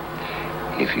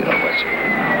 If you know what's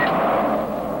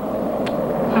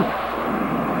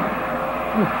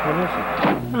What is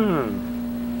it?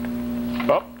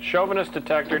 Oh, chauvinist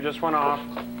detector just went off.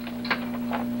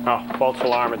 Oh, false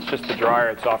alarm. It's just the dryer.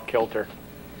 It's off kilter.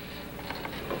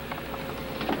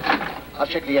 I'll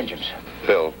check the engines.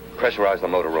 Phil, pressurize the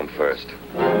motor room first.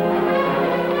 Who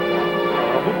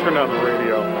turned on the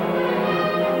radio?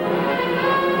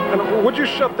 And would you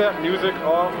shut that music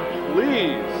off,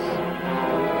 please?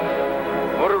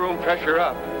 Motor room pressure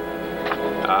up.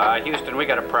 Houston, we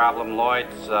got a problem.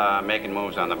 Lloyd's making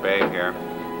moves on the bay here.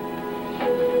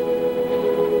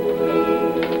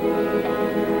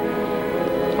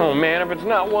 Oh man, if it's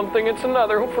not one thing, it's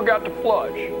another. Who forgot to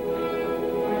flush?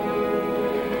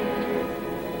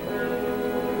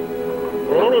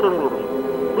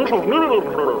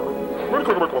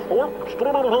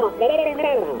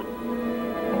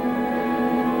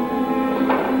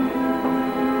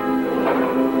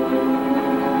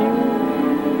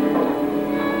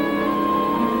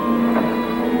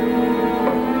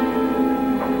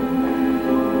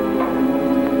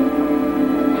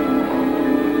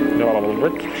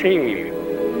 Let's see.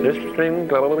 This thing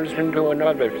goes into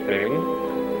another thing,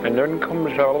 and then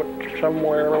comes out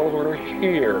somewhere over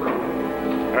here.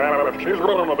 And if she's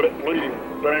running a bit lean,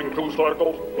 bang 2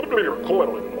 cycles, look at your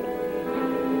coiling.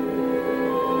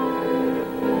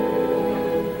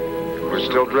 We're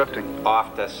still drifting.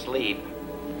 Off to sleep.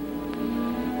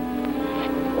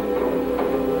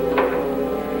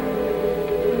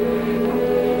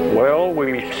 Well,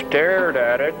 we stared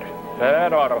at it.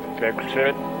 That ought to fix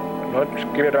it. Let's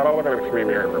get out of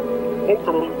here.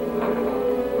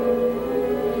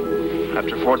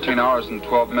 After 14 hours and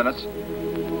 12 minutes,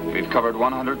 we've covered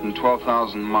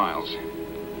 112,000 miles.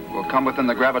 We'll come within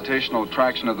the gravitational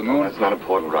attraction of the moon. That's not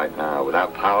important right now.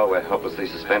 Without power, we're helplessly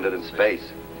suspended in space.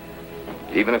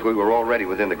 Even if we were already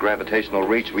within the gravitational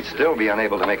reach, we'd still be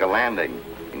unable to make a landing.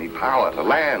 We need power to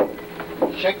land.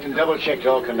 Checked and double-checked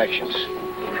all connections.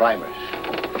 Primers,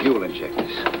 fuel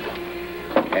injectors.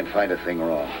 Can't find a thing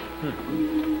wrong.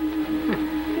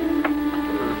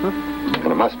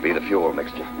 And it must be the fuel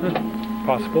mixture.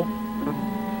 Possible.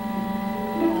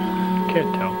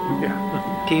 Can't tell.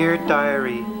 Yeah. Dear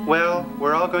diary, well,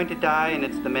 we're all going to die and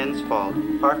it's the men's fault.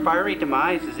 Our fiery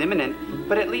demise is imminent,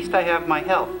 but at least I have my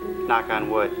health. Knock on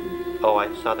wood. Oh, I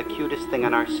saw the cutest thing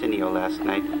on Arsenio last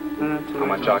night. How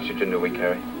much oxygen do we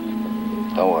carry?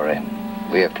 Don't worry.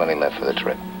 We have plenty left for the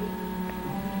trip.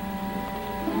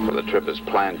 For the trip as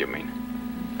planned, you mean?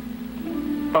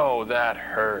 Oh, that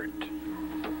hurt.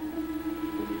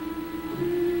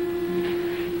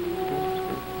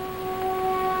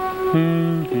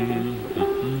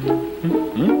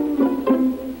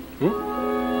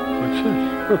 What's this?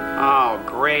 Oh,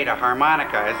 great, a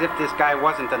harmonica. As if this guy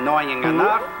wasn't annoying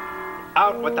enough.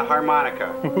 Out with the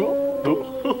harmonica.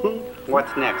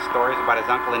 What's next? Stories about his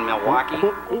uncle in Milwaukee?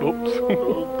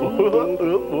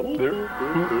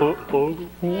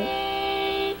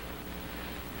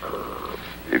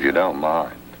 If you don't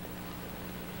mind.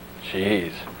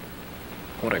 Jeez.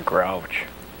 What a grouch.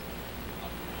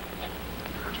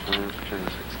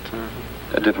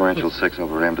 A differential 6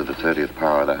 over m to the 30th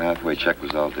power. The halfway check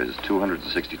result is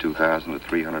 262,000 to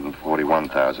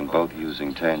 341,000, both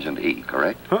using tangent E,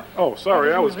 correct? Huh? Oh,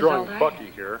 sorry, I was drawing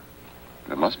Bucky here.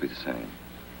 It must be the same.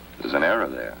 There's an error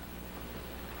there.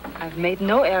 I've made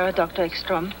no error, Dr.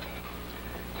 Ekstrom.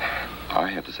 I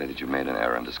have to say that you made an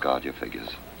error and discard your figures.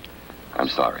 I'm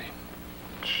sorry.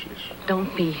 Jeez.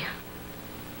 Don't be.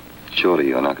 Surely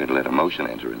you're not going to let emotion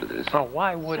enter into this. Oh,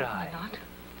 why would I? Not.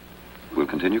 We'll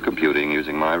continue computing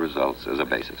using my results as a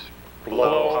basis.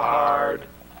 Blow hard.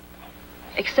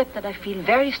 Except that I feel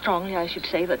very strongly, I should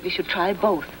say, that we should try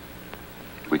both.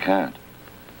 We can't.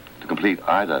 To complete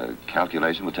either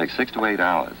calculation would take 6 to 8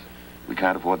 hours. We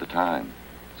can't afford the time.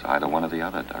 It's either one or the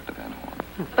other, Dr. Van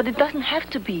Horn. But it doesn't have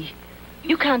to be.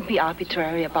 You can't be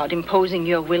arbitrary about imposing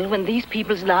your will when these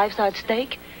people's lives are at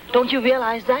stake. Don't you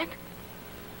realize that?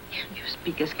 You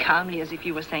speak as calmly as if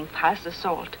you were saying pass the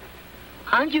salt.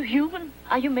 Aren't you human?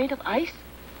 Are you made of ice?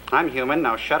 I'm human.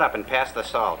 Now shut up and pass the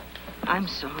salt. I'm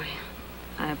sorry.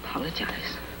 I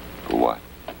apologize. For what?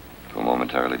 For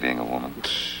momentarily being a woman?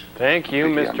 Thank you,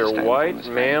 Mr. White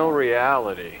Male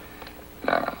Reality.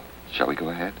 Now, shall we go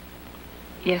ahead?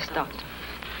 Yes, Doctor.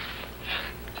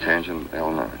 Tangent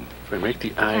L9. If we make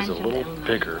the eyes a little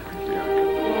bigger,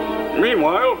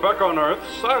 Meanwhile, back on Earth,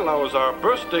 silos are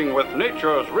bursting with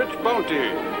nature's rich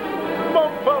bounty.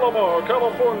 Mount Palomar,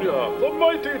 California, the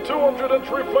mighty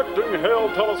 200-inch reflecting Hale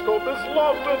telescope is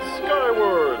lofted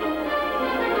skyward.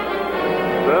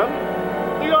 Then,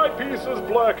 the eyepiece is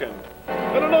blackened,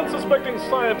 and an unsuspecting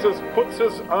scientist puts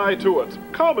his eye to it.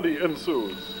 Comedy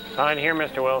ensues. Sign here,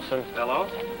 Mr. Wilson. Hello?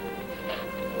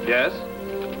 Yes?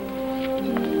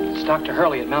 It's Dr.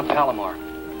 Hurley at Mount Palomar.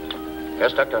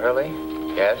 Yes, Dr. Hurley?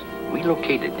 Yes? We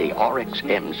located the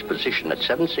RXM's position at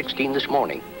 7:16 this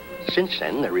morning. Since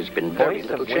then, there has been very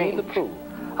little change.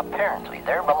 Apparently,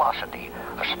 their velocity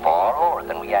is far lower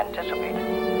than we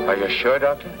anticipated. Are you sure,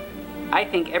 Doctor? I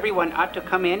think everyone ought to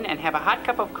come in and have a hot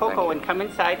cup of cocoa and come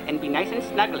inside and be nice and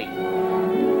snuggly. I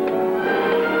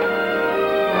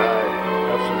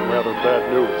have some rather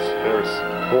bad news. There's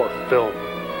more film.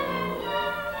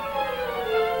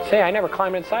 Say, I never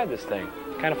climbed inside this thing.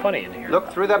 Kind of funny in here. Look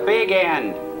through the big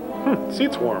end.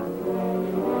 Seat's warm.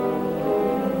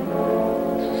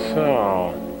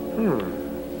 So,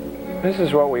 this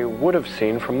is what we would have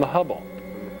seen from the Hubble.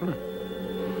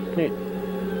 Neat.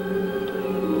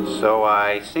 So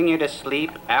I sing you to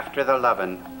sleep after the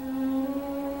lovin'.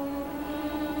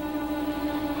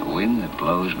 The wind that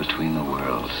blows between the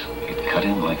worlds, it cut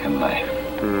him like a knife.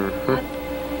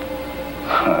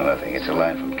 Oh, nothing. It's a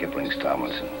line from Kipling's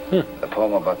Tomlinson. The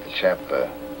poem about the chap,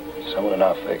 someone in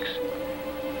our fix.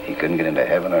 He couldn't get into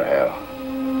heaven or hell.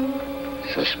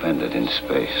 Suspended in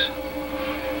space.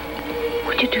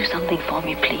 Would you do something for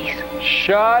me, please?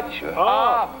 Shut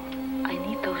up! I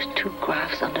need those 2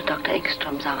 graphs under Dr.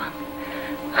 Ekstrom's arm.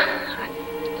 I'm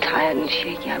tired and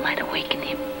shaky. I might awaken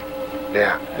him.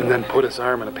 Yeah, and then put his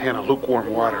arm in a pan of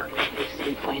lukewarm water. He'll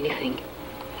sleep for anything.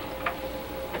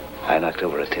 I knocked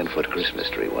over a 10-foot Christmas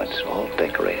tree once, all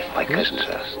decorated. My cousin's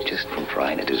house, just from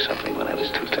trying to do something when I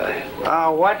was too tired.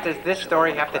 Oh, what does this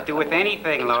story have to do with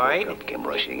anything, Lloyd? Came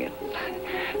rushing in.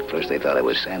 First they thought I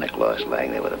was Santa Claus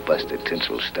lying there with a busted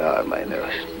tinsel star on my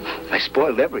nose. I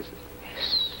spoiled everything.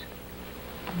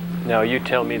 Now you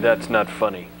tell me that's not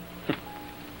funny.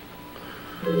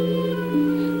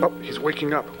 Oh, he's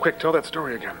waking up. Quick, tell that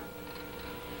story again.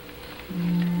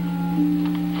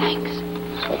 Thanks.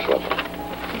 No trouble.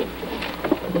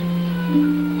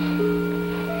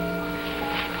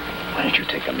 Why don't you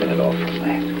take a minute off from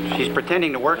that? She's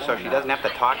pretending to work so she doesn't have to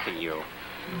talk to you.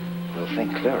 You'll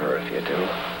think clearer if you do.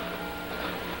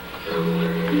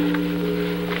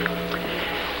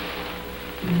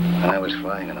 When I was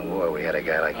flying in the war, we had a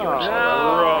guy like yours. Shut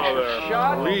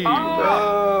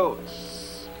up!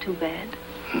 Too bad.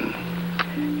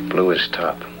 Blew his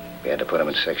top. We had to put him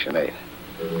in Section 8.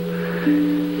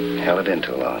 Held it in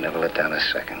too long. Never let down a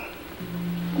second.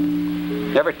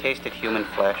 Never tasted human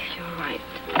flesh. You're right.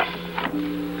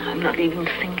 I'm not even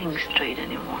thinking straight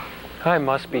anymore. I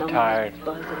must be tired.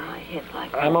 Buzz in my head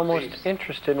like I'm almost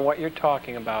interested in what you're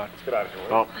talking about. Let's get out of here.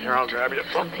 Oh, here, I'll grab you.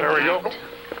 Oh, there we go.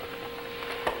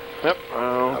 Yep,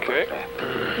 okay.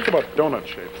 Think about donut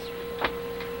shapes.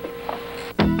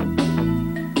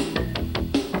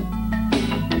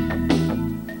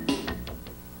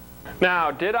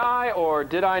 Now, did I or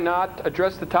did I not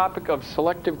address the topic of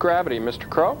selective gravity, Mr.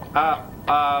 Crow?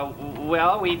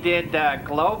 Well, we did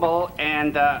global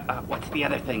and, what's the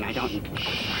other thing? I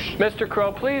don't... Mr.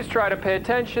 Crow, please try to pay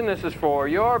attention. This is for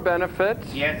your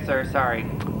benefits. Yes, sir, sorry.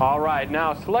 All right,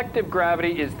 now selective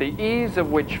gravity is the ease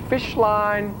of which fish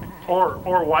line or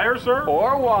wire, sir?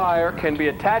 Or wire can be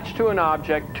attached to an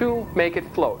object to make it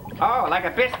float. Oh, like a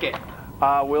biscuit.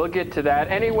 We'll get to that.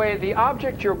 Anyway, the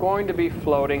object you're going to be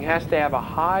floating has to have a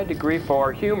high degree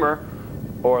for humor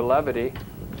or levity.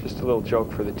 Just a little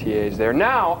joke for the TAs there.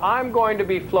 Now, I'm going to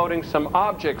be floating some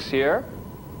objects here.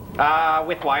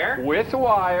 With wire? With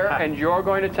wire, and you're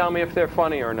going to tell me if they're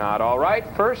funny or not, all right?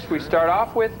 First, we start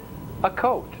off with a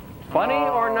coat. Funny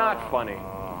or not funny?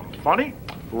 Funny?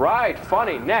 Right,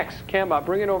 funny. Next, Cam,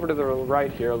 bring it over to the right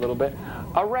here a little bit.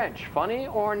 A wrench, funny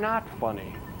or not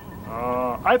funny?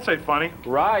 I'd say funny.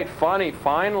 Right, funny,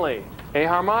 finally. A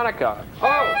harmonica.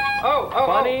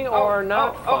 Funny or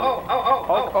not funny?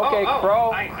 Okay,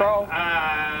 Crow.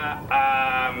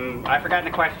 I forgot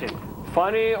the question.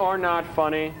 Funny or not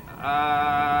funny?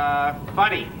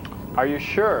 Funny. Are you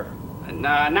sure?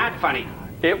 Not funny.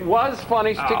 It was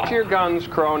funny. Stick to your guns,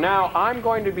 Crow. Now, I'm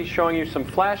going to be showing you some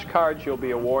flashcards. You'll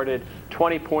be awarded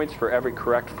 20 points for every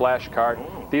correct flashcard.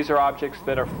 These are objects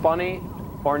that are funny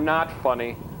or not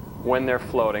funny when they're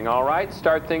floating. All right,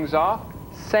 start things off.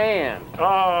 Sand.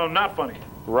 Not funny.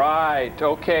 Right,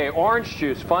 okay. Orange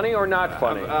juice, funny or not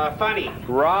funny? Funny.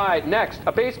 Right, next,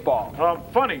 a baseball.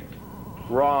 Funny.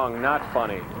 Wrong, not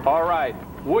funny. All right,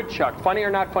 woodchuck, funny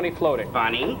or not funny floating?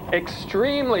 Funny.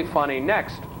 Extremely funny.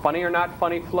 Next, funny or not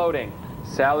funny floating?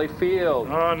 Sally Field.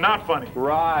 Not funny.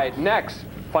 Right, next,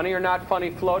 funny or not funny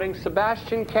floating?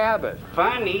 Sebastian Cabot.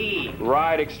 Funny.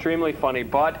 Right, extremely funny,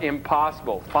 but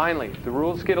impossible. Finally, the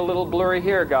rules get a little blurry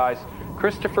here, guys.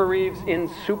 Christopher Reeves in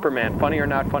Superman, funny or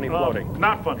not funny floating?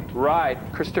 Not funny. Right,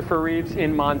 Christopher Reeves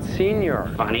in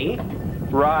Monsignor. Funny.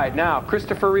 Right, now,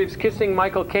 Christopher Reeves kissing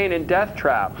Michael Caine in Death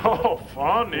Trap. Oh,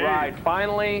 funny. Right,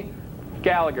 finally,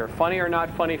 Gallagher, funny or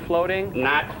not funny floating?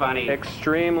 Not funny.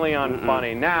 Extremely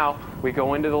unfunny. Now, we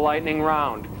go into the lightning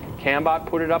round. Cambot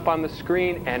put it up on the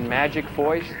screen, and magic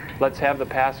voice, let's have the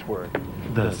password.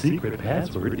 The secret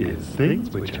password is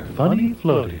things which are funny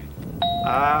floating.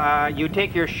 You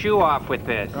take your shoe off with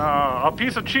this. A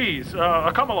piece of cheese,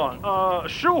 a come-along, a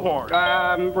shoehorn.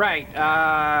 Right.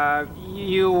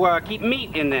 You keep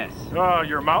meat in this.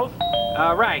 Your mouth?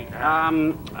 Right.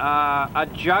 A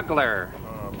juggler.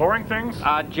 Boring things?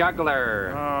 A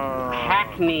juggler.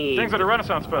 Hackney. Things at a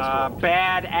Renaissance festival.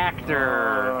 Bad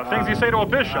actor. Things you say to a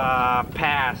bishop.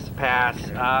 Pass.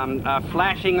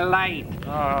 Flashing light.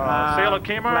 Sale at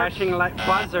Kmart. Flashing light.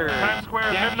 Buzzer. Times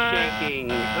Square midnight. Shaking.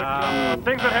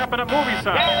 Things that happen at movie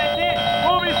signs. Yeah, that's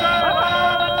it. Movie signs.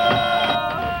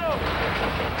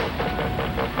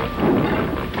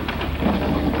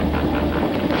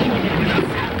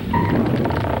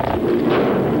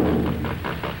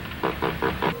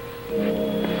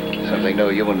 Something no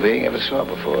human being ever saw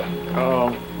before.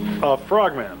 A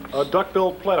frogman, a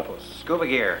duck-billed platypus. Scuba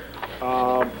gear.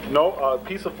 No, a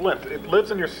piece of lint. It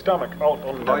lives in your stomach.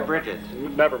 Lloyd Bridges.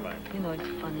 Never mind. You know, it's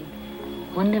funny.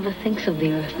 One never thinks of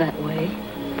the Earth that way.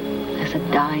 As a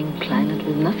dying planet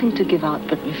with nothing to give out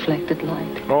but reflected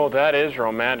light. Oh, that is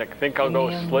romantic. Think I'll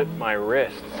go slit my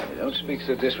wrists. Don't speak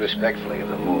so disrespectfully of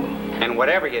the moon. And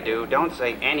whatever you do, don't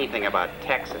say anything about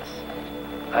Texas.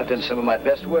 I've done some of my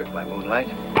best work by moonlight.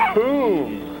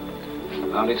 Boom!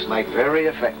 Found its light very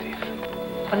effective.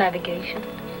 For navigation?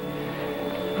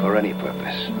 For any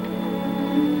purpose.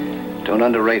 Don't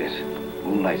underrate it.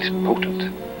 Moonlight's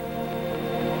potent.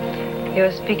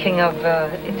 You're speaking of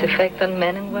its effect on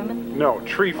men and women? No,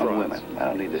 tree frogs. On women. I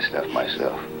don't need this stuff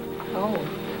myself. Oh,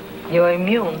 you're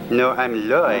immune. No, I'm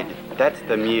Lloyd. That's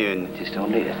the moon. Just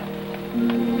don't need it.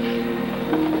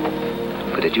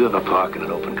 But did you ever park in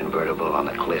an open convertible on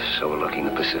the cliffs overlooking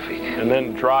the Pacific? And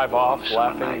then drive off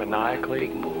laughing maniacally?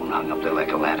 Big moon hung up there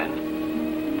like a lantern.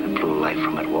 The blue light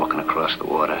from it walking across the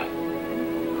water.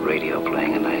 Radio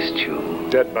playing a nice tune.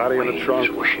 Dead body in the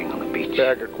trunk. Whooshing on the beach.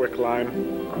 Bag of quicklime.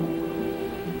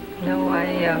 No,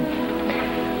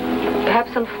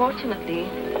 perhaps unfortunately,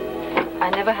 I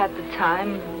never had the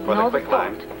time nor the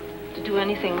thought to do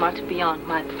anything much beyond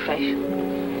my profession.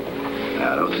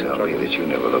 Now, don't tell me that you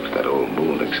never looked at that old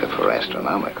moon except for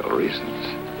astronomical reasons.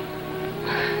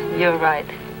 You're right.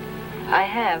 I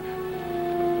have.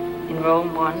 In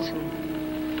Rome once,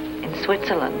 and in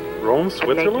Switzerland. Rome,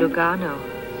 Switzerland? At Lake Lugano.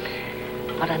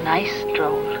 What a nice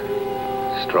stroll.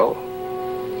 Stroll?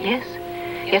 Yes.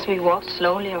 Yes, we walked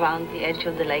slowly around the edge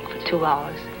of the lake for 2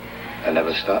 hours. And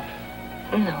never stopped?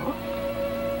 No.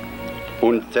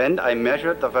 And then I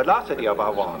measured the velocity of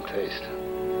our walk. Taste.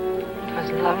 It was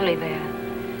lovely there.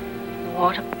 The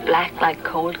water black like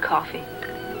cold coffee.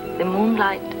 The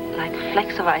moonlight like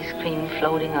flecks of ice cream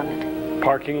floating on it.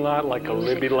 Parking lot like a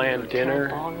Libby Land dinner.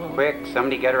 Quick,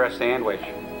 somebody get her a sandwich.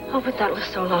 Oh, but that was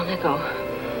so long ago.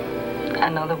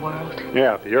 Another world.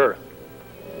 Yeah, the Earth.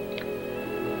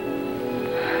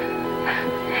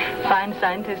 Fine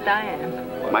scientist I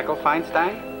am. Michael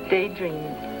Feinstein?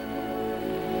 Daydreaming.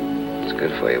 It's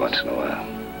good for you once in a while.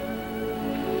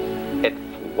 It's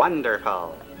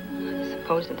wonderful. I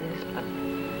suppose it is, but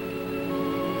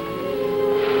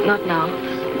not now.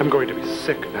 I'm going to be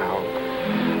sick now.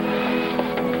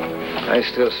 I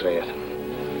still say it.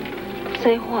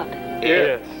 Say what?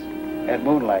 Yes. That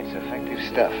moonlight's effective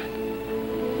stuff.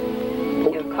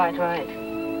 You're quite right.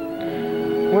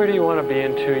 Where do you want to be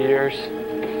in 2 years?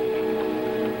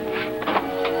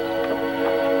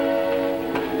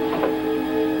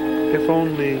 If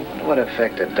only... What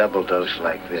effect a double dose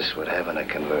like this would have on a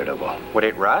convertible? Would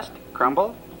it rust?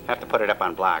 Crumble? Have to put it up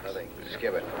on blocks.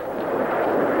 Skip it.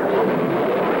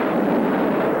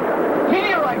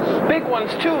 Meteorites! Big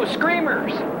ones, too.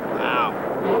 Screamers. Wow.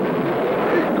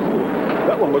 Hey, cool.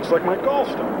 That one looks like my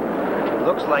gallstone.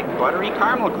 Looks like buttery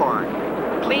caramel corn.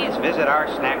 Please visit our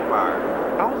snack bar.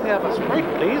 I'll have a Sprite,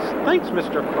 please. Thanks,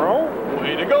 Mr. Crow.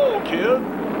 Way to go, kid.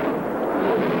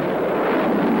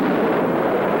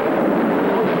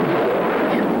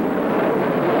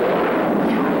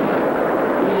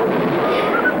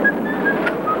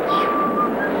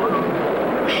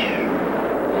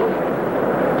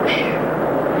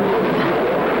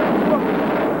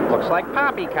 Looks like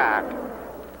poppycock.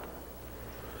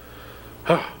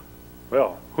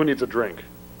 Well, who needs a drink?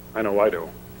 I know I do.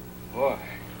 Boy,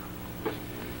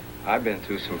 I've been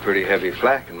through some pretty heavy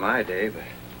flack in my day, but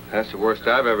that's the worst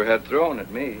I've ever had thrown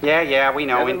at me. Yeah, we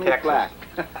know, in Texas. Flack.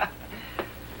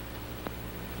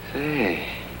 Say,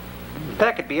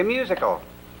 That could be a musical.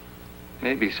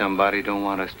 maybe somebody don't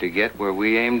want us to get where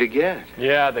we aim to get.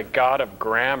 Yeah, the god of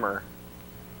grammar.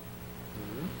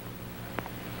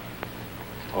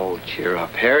 Oh, cheer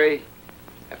up, Harry.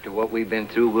 After what we've been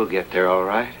through, we'll get there all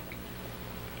right.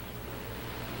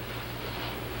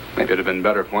 Maybe it'd have been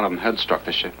better if one of them had struck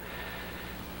the ship.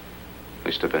 At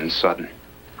least have been sudden.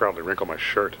 Probably wrinkle my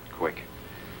shirt. Quick.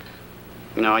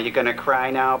 No, you gonna cry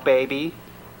now, baby?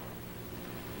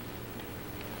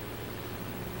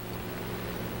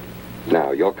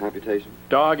 Now, your computation?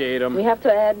 Dog ate him. We have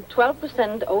to add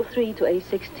 12% O3 to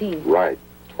A16. Right.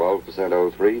 12%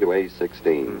 O3 to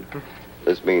A16.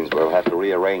 This means we'll have to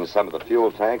rearrange some of the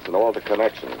fuel tanks and all the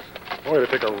connections. Boy, it'd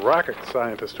take a rocket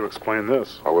scientist to explain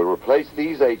this. I will replace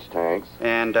these H tanks.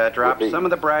 And drop with some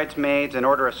of the bridesmaids and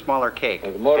order a smaller cake.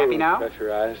 The motor Happy now?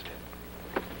 pressurized.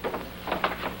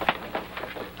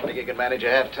 Think you can manage a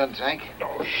half-ton tank?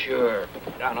 Oh, sure.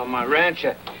 Down on my ranch,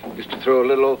 I used to throw a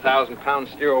little old 1,000-pound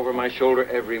steer over my shoulder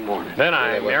every morning. Then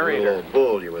I married her. Little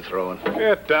bull you were throwing.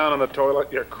 Get down on the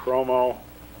toilet, you chromo.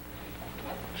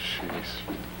 Jeez.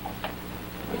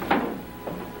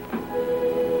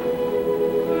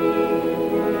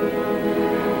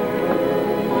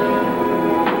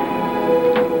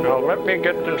 Now let me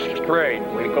get this straight.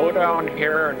 We go down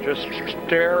here and just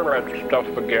stare at stuff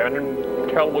again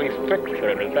until we fix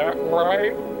it. Is that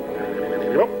right?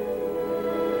 Yep.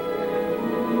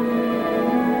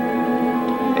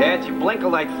 Yeah, it's your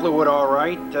blinker-light fluid, all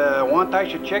right. Want I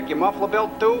should check your muffler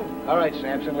belt, too? All right,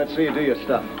 Samson, let's see you do your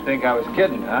stuff. Think I was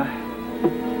kidding, huh?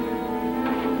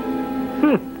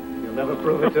 You'll never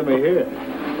prove it to me here.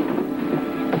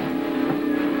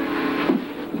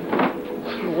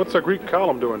 What's a Greek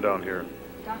column doing down here?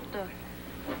 Doctor,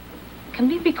 can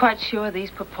we be quite sure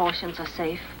these proportions are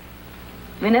safe?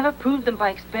 We never proved them by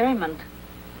experiment.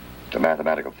 The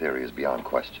mathematical theory is beyond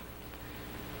question.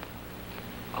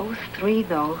 O3,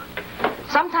 though.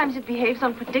 Sometimes it behaves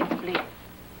unpredictably.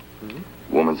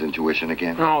 Woman's intuition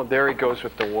again? Oh, there he goes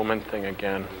with the woman thing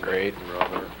again. Great.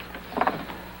 Brother.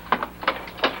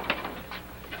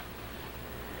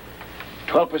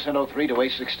 12% O3 to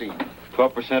A16.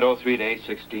 12% O3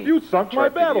 to A16. You sunk my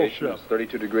Chart deviation battleship. is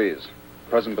 32 degrees.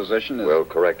 Present position is... We'll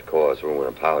correct course when we're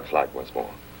in powered flight once more.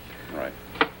 Right.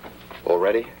 All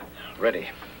ready? Ready.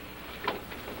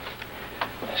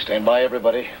 Stand by,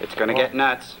 everybody. It's gonna get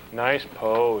nuts. Nice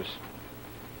pose.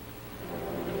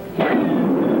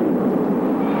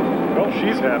 Well,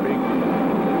 she's happy.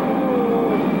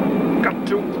 Got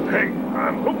to hang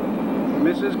on. Oh.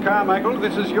 Mrs. Carmichael,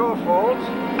 this is your fault.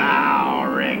 Ow,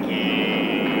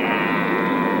 Ricky.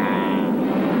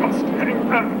 Must hang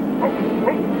on.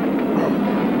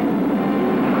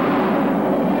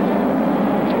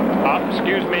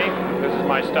 Excuse me. This is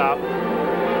my stop.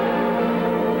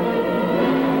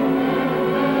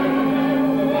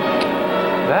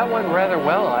 That went rather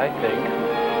well, I think.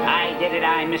 I did it,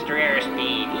 I'm Mr.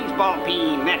 Airspeed. He's Ball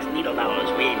Peen, that's Needle Nose.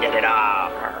 We did it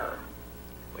all.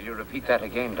 you repeat that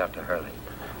again, Dr. Hurley?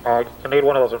 You need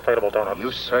one of those inflatable donuts. Are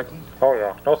you certain? Oh,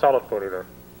 yeah. No solid food either.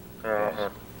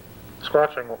 Yes.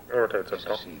 Scratching irritates it,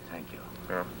 though. Thank you.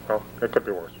 Yeah, well, it could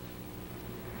be worse.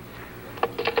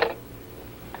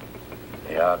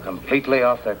 They are completely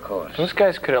off their course. Those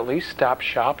guys could at least stop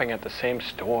shopping at the same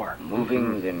store.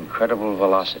 Moving with incredible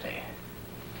velocity.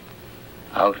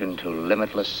 Out into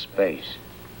limitless space.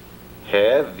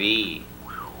 Heavy.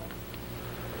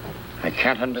 I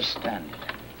can't understand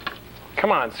it.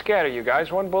 Come on, scatter, you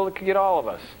guys. One bullet could get all of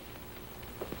us.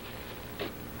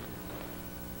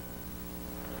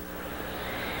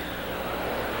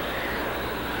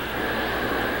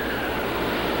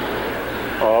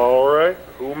 All right,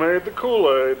 who made the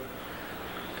Kool-Aid?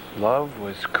 Love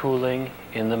was cooling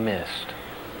in the mist.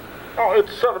 Oh,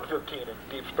 it's 7:15 in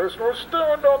deep space, and we're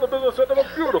staring down the business end of a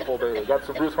beautiful day. Got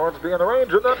some Bruce Hornsby in the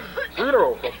range, and then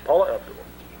Zero from Paula Abdul.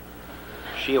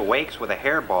 She awakes with a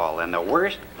hairball and the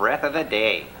worst breath of the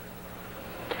day.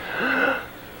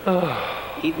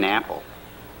 Eat an apple.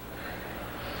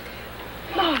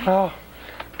 Oh,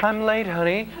 I'm late,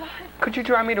 honey. Could you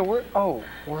drive me to work? Oh,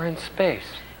 we're in space.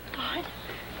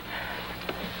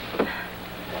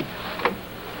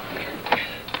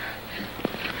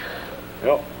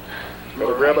 Well,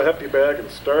 better grab a hefty bag and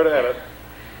start at it.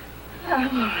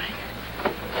 I'm all right.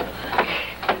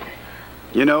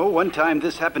 You know, one time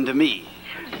this happened to me.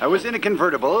 I was in a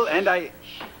convertible and We're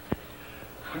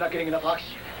not getting enough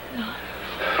oxygen.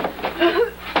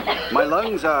 my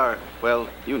lungs are, well,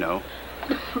 you know.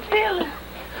 Bill!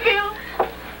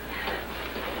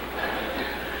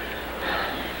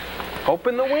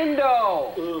 Open the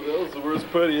window! Oh, that was the worst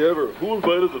party ever. Who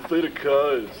invited the Theta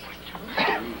Chi's?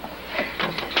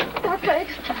 Dr.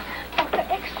 Extra.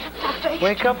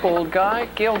 Wake up, old guy.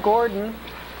 Gail Gordon.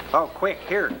 Oh, quick,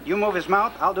 here, you move his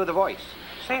mouth, I'll do the voice.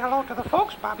 Say hello to the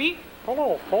folks, Bobby.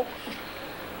 Hello, folks.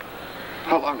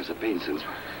 How long has it been since...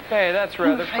 Hey, that's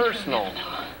rather personal.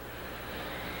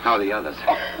 How are the others?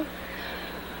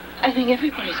 I think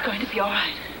everybody's going to be all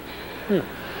right.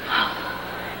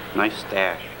 Nice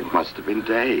stash. It must have been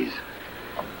days.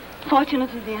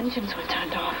 Fortunately, the engines were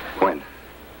turned off. When?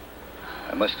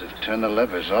 I must have turned the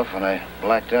levers off when I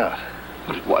blacked out.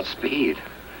 But at what speed?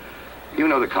 You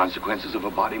know the consequences of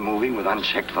a body moving with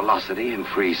unchecked velocity in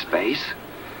free space.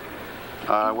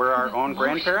 We're our own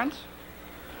grandparents?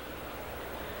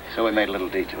 So we made a little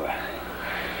detour.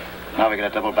 Now we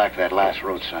gotta double back to that last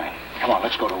road sign. Come on,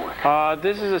 let's go to work.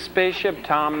 This is a spaceship,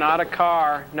 Tom, not a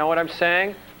car. Know what I'm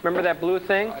saying? Remember that blue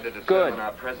thing? Good.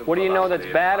 What do you know that's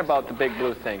bad about the big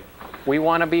blue thing? We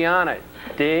want to be on it.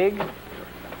 Dig?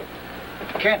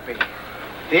 Can't be.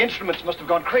 The instruments must have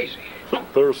gone crazy.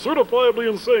 They're certifiably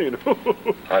insane.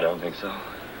 I don't think so.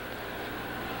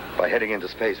 By heading into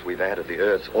space, we've added the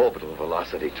Earth's orbital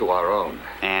velocity to our own.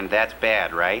 And that's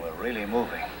bad, right? We're really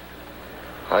moving.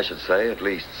 I should say at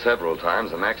least several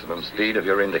times the maximum speed of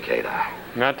your indicator.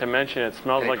 Not to mention it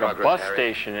smells like a bus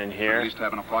station in We'll here. at least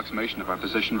have an approximation of our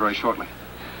position very shortly.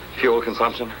 Fuel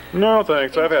consumption? No,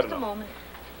 thanks. I've had Just a enough. moment.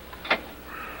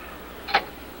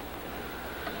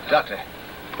 Doctor,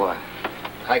 What?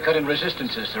 I cut in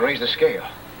resistances to raise the scale.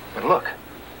 But look.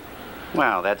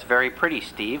 Well, that's very pretty,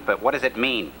 Steve, but what does it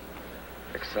mean?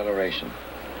 Acceleration.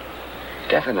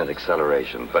 Definite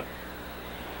acceleration, but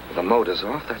with the motors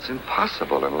off, that's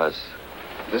impossible unless...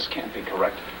 This can't be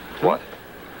correct. What?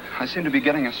 I seem to be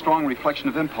getting a strong reflection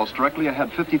of impulse directly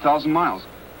ahead 50,000 miles.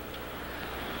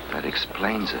 That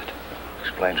explains it.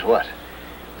 Explains what?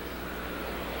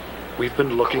 We've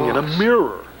been looking in a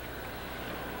mirror.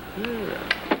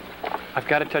 Yeah. I've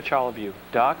got to touch all of you.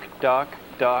 Duck, duck,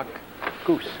 duck,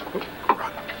 goose.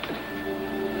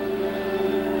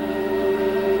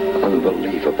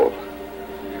 Unbelievable.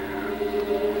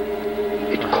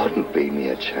 It couldn't be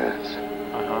mere chance.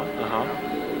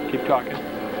 Keep talking.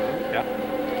 Yeah.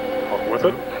 Out with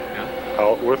it? Yeah.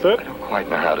 Out with it? I don't quite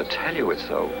know how to tell you it's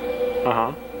so.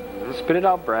 Spit it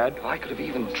out, Brad. I could have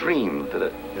even dreamed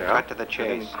that Cut to the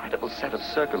chase. an incredible set of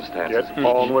circumstances, Get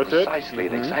on with it. precisely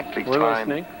and exactly We're timed,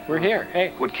 listening. We're here.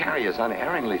 Hey. would carry us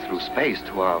unerringly through space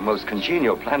to our most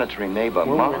congenial planetary neighbor,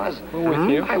 We're Mars. We're with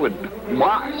you. I would...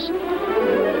 Mars?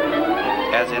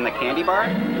 As in the candy bar?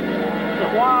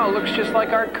 Wow, looks just like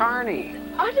Art Carney.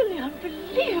 Utterly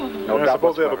unbelievable. I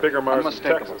suppose they have a bigger Mars in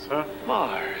Texas, huh?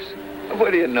 Mars.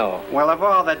 What do you know? Well, of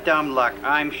all the dumb luck,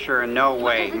 I'm sure no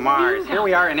way. Mars. Here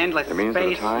we are in endless It means there are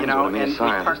space, times you know, when a mere and we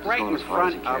scientist park is right going in as far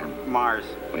as front he of can. Mars.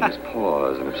 We must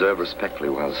pause and observe respectfully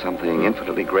while something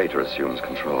infinitely greater assumes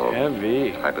control.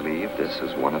 Heavy. I believe this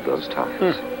is one of those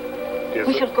times.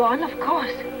 We shall go on, of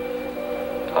course.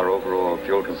 Our overall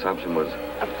fuel consumption was...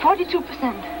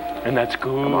 42%. And that's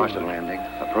good. A Martian landing,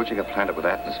 approaching a planet with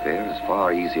atmosphere, is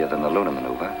far easier than the lunar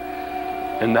maneuver.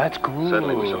 And that's good.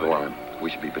 Certainly we shall go on.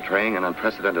 We should be betraying an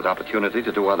unprecedented opportunity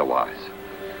to do otherwise.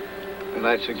 And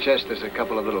I'd suggest there's a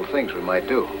couple of little things we might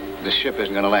do. This ship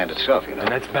isn't going to land itself, you know.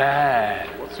 And that's bad.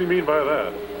 What's he mean by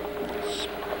that?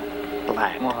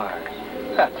 Black. Mark.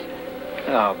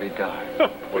 I'll be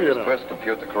darned. We must first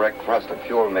compute the correct thrust and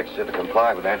fuel mixture to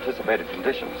comply with anticipated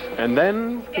conditions. And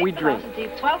then we drink. Velocity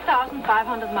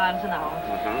 12,500 miles an hour.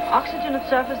 Oxygen at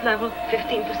surface level,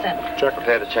 15%. Check.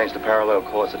 Prepare to change the parallel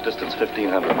course at distance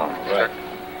 1,500 miles. Right.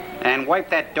 And wipe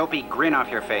that dopey grin off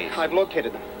your face. I've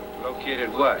located them.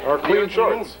 Located what? Our clean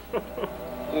shorts.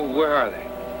 Well, where are they?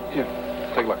 Here,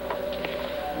 take a look.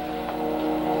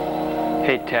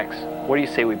 Hey, Tex, what do you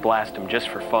say we blast them just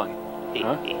for fun?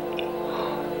 Huh?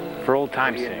 For old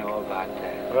time's sake. What do you know about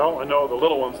that? Well, I know the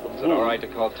little ones. Is it all right to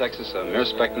call Texas a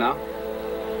mirspec now?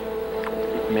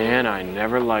 Man, I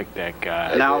never liked that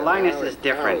guy. Now, Linus is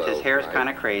different. His hair's kind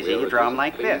of crazy. You draw him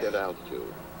like this.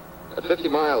 At 50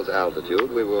 miles altitude,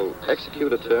 we will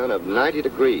execute a turn of 90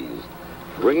 degrees,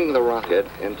 bringing the rocket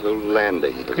into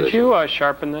landing position. Could you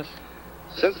sharpen this?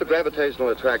 Since the gravitational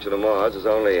attraction of Mars is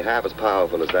only half as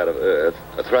powerful as that of Earth,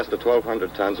 a thrust of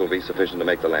 1,200 tons will be sufficient to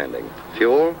make the landing.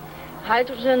 Fuel?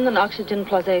 Hydrogen and oxygen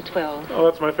plus A12. Oh,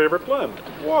 that's my favorite blend.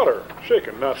 Water,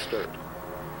 shaken, not stirred.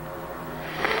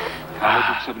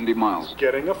 170 miles.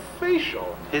 Getting a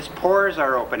facial. His pores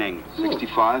are opening.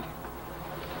 65.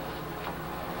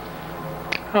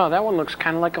 Oh, that one looks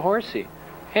kind of like a horsey.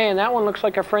 Hey, and that one looks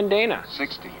like our friend Dana.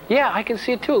 60. Yeah, I can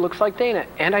see it too. It looks like Dana.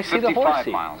 And I see the 55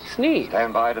 horsey. miles. It's neat.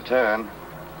 Stand by to turn.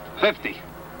 50.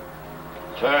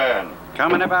 Turn.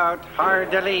 Coming about,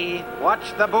 hard to lee.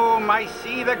 Watch the boom, I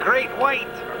see the great white.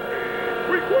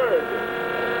 Quick word.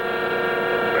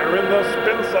 They're in the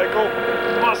spin cycle.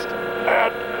 Must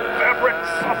add fabric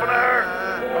softener.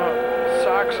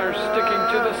 Socks are sticking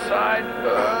to the side.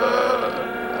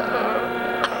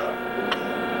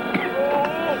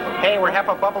 Hey, we're half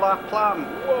a bubble off plum.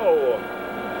 Whoa.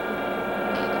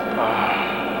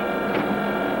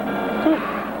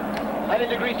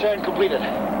 90-degree turn completed.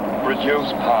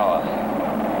 Reduce power.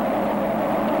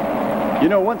 You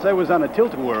know, once I was on a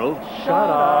tilt-a-whirl. Shut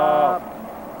up.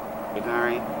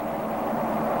 Sorry.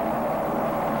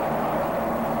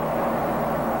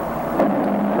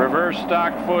 Reverse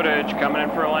stock footage coming in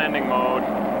for landing mode.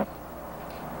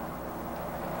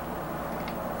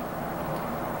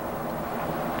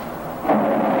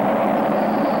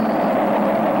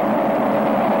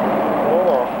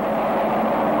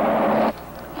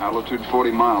 Altitude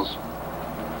 40 miles.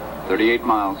 38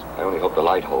 miles. I only hope the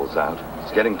light holds out.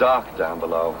 It's getting dark down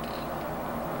below.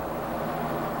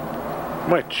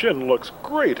 My chin looks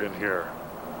great in here.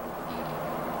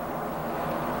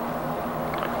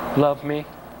 Love me?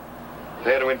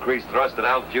 Prepare to increase thrust at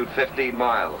altitude 15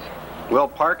 miles. We'll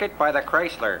park it by the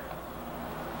Chrysler.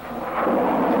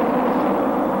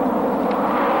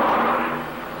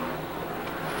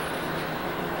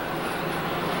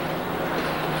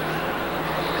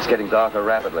 It's getting darker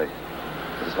rapidly.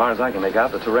 But as far as I can make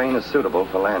out, the terrain is suitable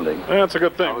for landing. That's a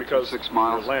good thing, Altitude because 6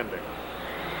 miles. you're landing.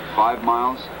 5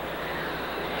 miles.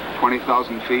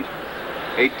 20,000 feet.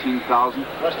 18,000.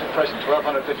 Thrust at present,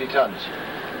 1,250 tons.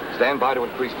 Stand by to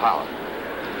increase power.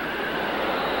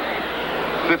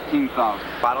 15,000.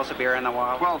 Bottles of beer in the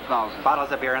wall. 12,000.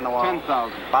 Bottles of beer in the wall.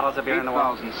 10,000. Bottles of beer in the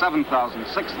wall. 8,000. 7,000.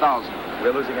 6,000.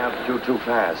 We're losing altitude too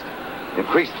fast.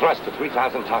 Increase thrust to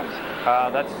 3,000 tons.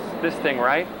 That's this thing,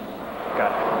 right?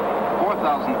 Got it.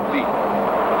 4,000 feet.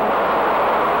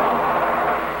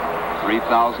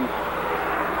 3,000.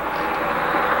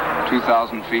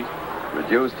 2,000 feet.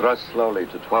 Reduce thrust slowly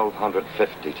to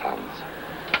 1,250 tons.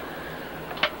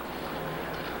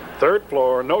 Third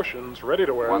floor, notions, ready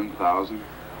to wear. 1,000.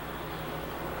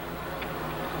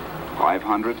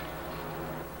 500.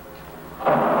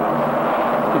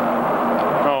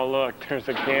 Oh, look, there's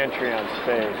a gantry on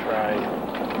space,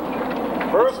 right?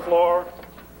 First floor.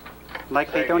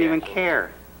 Like they don't even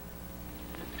care.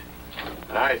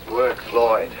 Nice work,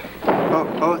 Floyd.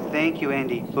 Oh, thank you,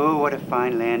 Andy. Oh, what a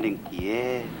fine landing.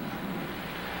 Yeah.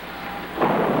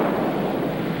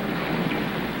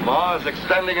 Mars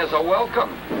extending us a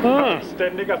welcome.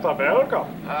 Extending us a welcome.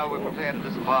 We're prepared to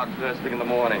disembark first thing in the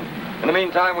morning. In the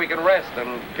meantime, we can rest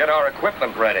and get our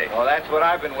equipment ready. Oh, that's what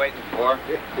I've been waiting for.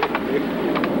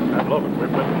 I love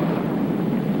equipment.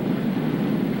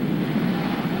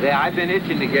 Yeah, I've been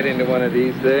itching to get into one of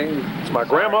these things. It's my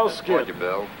grandma's skin. You,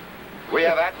 Bill. We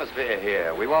have atmosphere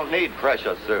here. We won't need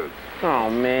pressure suits. Oh,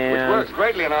 man. Which works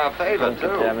greatly in our favor,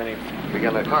 too. We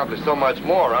can accomplish so much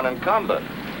more unencumbered.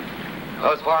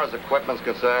 Well, as far as equipment's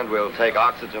concerned, we'll take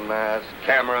oxygen masks,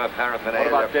 camera,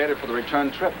 paraphernalia. What about data for the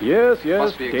return trip? Yes,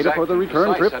 Must be data exact for the and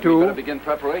return precise. trip, Had too. we better begin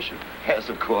preparation. Yes,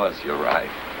 of course, you're right.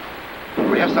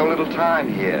 We have so little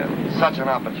time here. Such an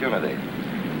opportunity.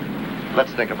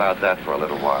 Let's think about that for a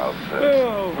little while first.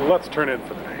 Well, let's turn in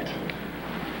for the night.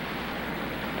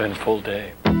 Been full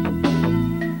day.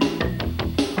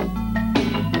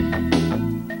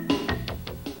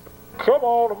 Come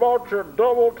on, about your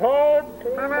double time.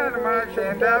 Come on, about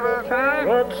your double time.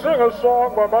 And sing a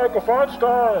song by Michael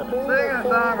Feinstein. Sing a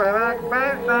song by Michael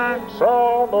Feinstein.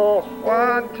 Sound off.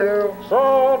 1, 2.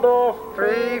 Sound off.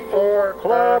 3, 4.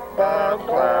 Clap on,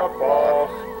 clap off.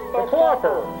 The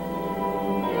clapper.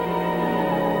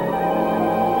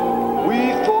 We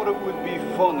thought it would be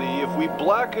funny if we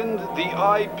blackened the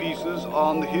eyepieces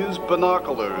on his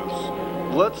binoculars.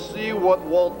 Let's see what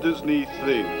Walt Disney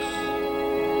thinks.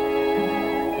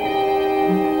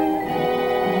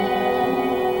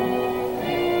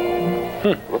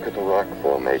 Look at the rock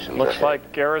formation. Looks like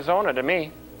Arizona to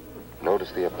me.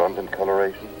 Notice the abundant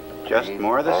coloration? Just Green,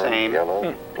 more of the orange, same.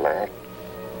 Yellow, black,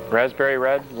 Raspberry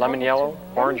red, lemon yellow,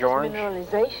 orange orange.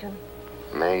 Mineralization.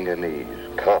 manganese,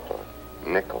 copper,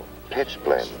 nickel, pitch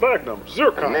blende. Sphagnum,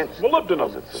 zircon, Immense molybdenum,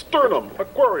 deposits of sternum,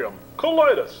 aquarium,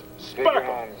 colloidus, Figure spackle.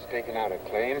 on staking out a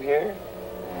claim here?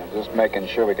 Just making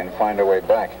sure we can find our way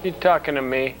back. You talking to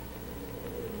me?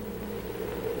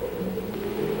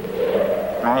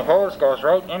 My hose goes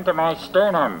right into my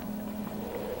sternum.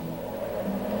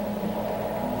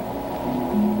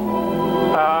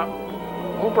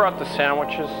 Who brought the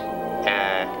sandwiches?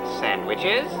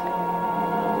 Sandwiches?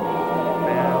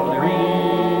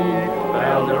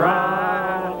 Valdera,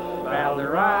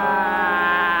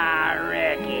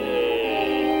 Ricky.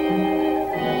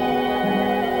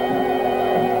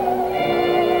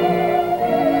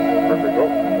 Where'd they go?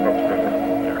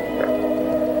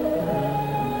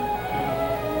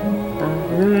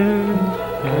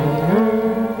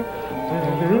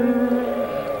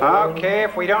 Okay,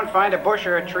 if we don't find a bush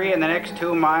or a tree in the next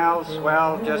 2 miles,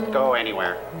 well, just go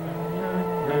anywhere.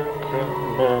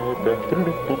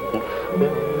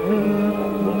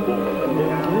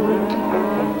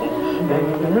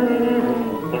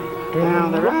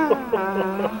 Down the road.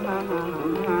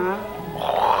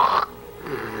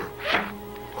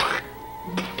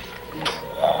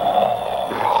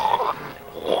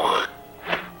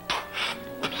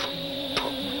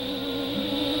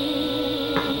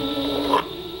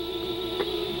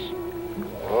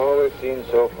 All we've seen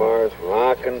so far is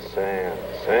rock and sand.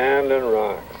 Sand and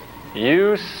rocks.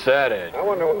 You said it. I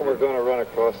wonder when we're going to run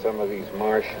across some of these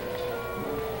Martians.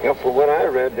 You know, for what I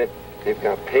read, they've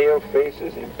got pale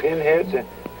faces and pinheads and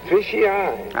fishy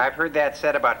eyes. I've heard that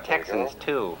said about Texans,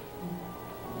 too.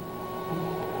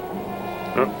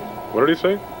 What did he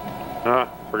say?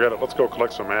 Forget it. Let's go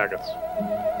collect some agates.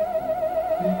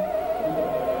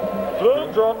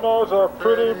 Things on Mars are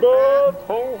pretty bad.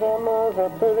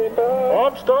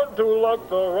 I'm starting to like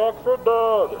the Rockford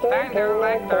Dead. Starting to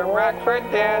like the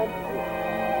Rockford Dead.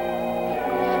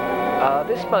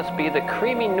 This must be the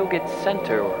creamy nougat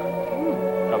center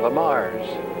of a Mars.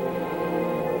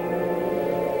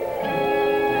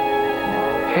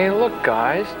 Hey, look,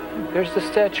 guys. There's the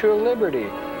Statue of Liberty.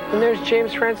 And there's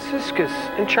James Franciscus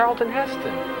and Charlton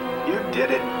Heston. You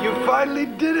did it. You finally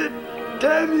did it.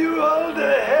 Damn you all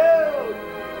to hell.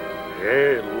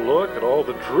 Hey, look at all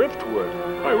the driftwood.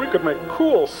 Hey, we could make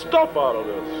cool stuff out of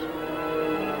this.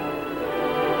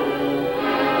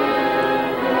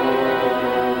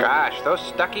 Gosh, those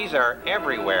Stuckies are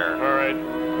everywhere. All right.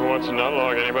 Who wants a nut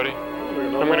log? Anybody?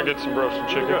 I'm gonna get some roasted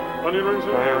chicken. Yeah, onion rings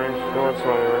in Onion rings. Who wants some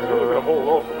onion rings? I'm gonna get a whole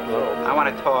loaf for myself. I want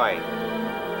a toy.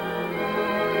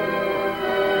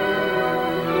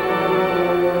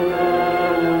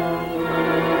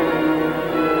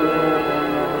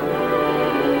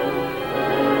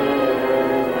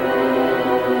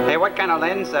 Hey, what kind of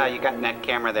lens you got in that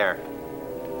camera there?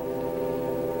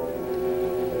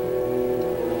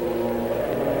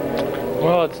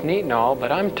 Well, it's neat and all,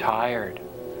 but I'm tired.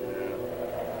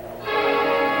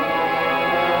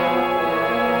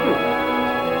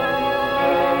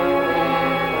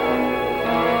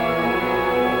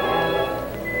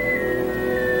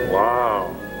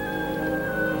 Wow.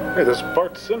 Hey, this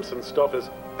Bart Simpson stuff is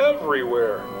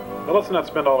everywhere. Now, let's not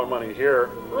spend all our money here.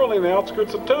 We're only in the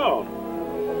outskirts of town.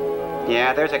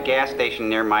 Yeah, there's a gas station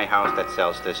near my house that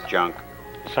sells this junk.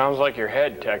 Sounds like your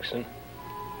head, Texan.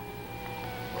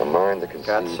 A mind that can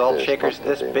Got see salt fish shakers must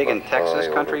this have big been in Texas,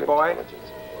 high country over boy?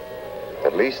 intelligence.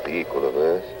 At least the equal of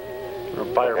Earth.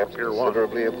 Perhaps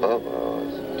considerably above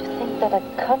ours. To think that a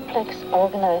complex,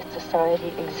 organized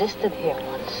society existed here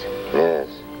once. Yes.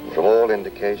 From all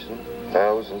indication,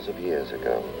 thousands of years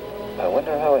ago. I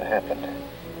wonder how it happened.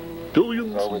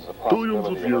 Billions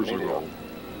of years ago.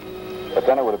 But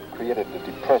then it would have created a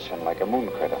depression like a moon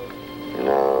crater.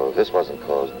 No, this wasn't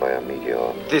caused by a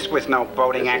meteor. This was no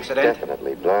boating This accident? is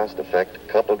definitely blast effect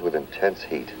coupled with intense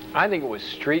heat. I think it was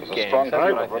street gangs.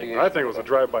 I think it was a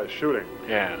drive-by shooting.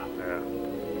 Yeah.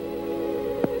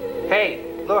 Hey,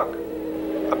 look.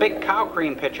 A big cow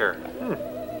cream pitcher.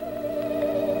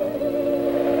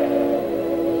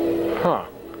 Huh.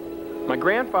 My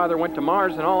grandfather went to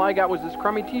Mars and all I got was this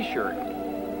crummy t-shirt.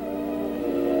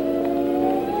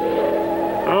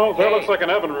 Oh, that looks like an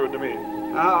Evinrude to me.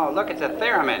 Oh, look, it's a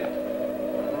theremin.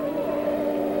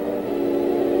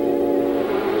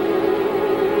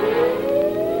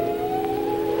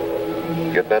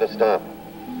 You'd better stop.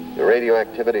 Your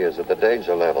radioactivity is at the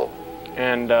danger level.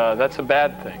 And that's a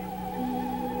bad thing.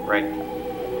 Right.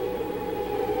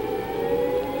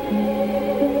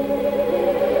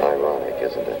 Ironic,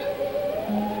 isn't it?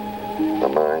 The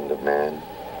mind of man,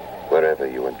 wherever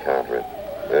you encounter it,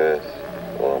 Earth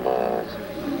or Mars,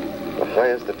 the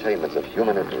highest attainments of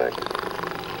human intellect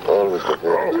always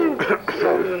refer to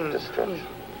self-destruction.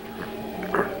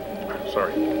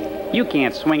 Sorry. You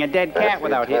can't swing a dead cat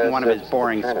without hitting one of his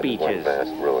boring speeches. One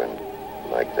vast ruin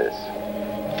like this.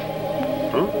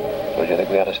 Don't you think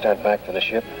we ought to start back for the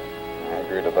ship? I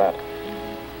agree to that.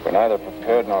 We're neither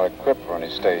prepared nor equipped for any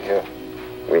stay here.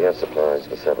 We have supplies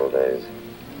for several days.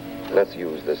 Let's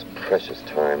use this precious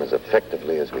time as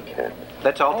effectively as we can.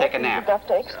 Let's all take a nap.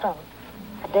 Dr. Ekstrom,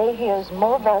 a day here is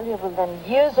more valuable than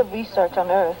years of research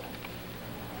on Earth.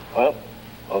 Well,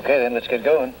 okay then, let's get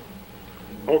going.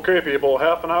 Okay, people,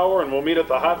 half an hour and we'll meet at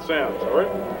the hot sands, all right?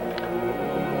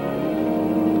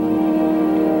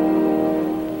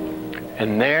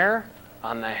 And there,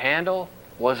 on the handle,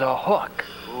 was a hook.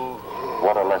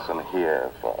 What a lesson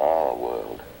here for our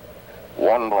world.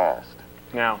 One blast.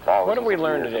 Now, what did we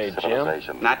learn today,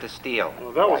 Jim? Not to steal.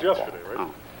 Well, that was yesterday, right?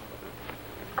 Oh.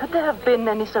 Could there have been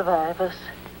any survivors?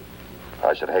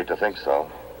 I should hate to think so.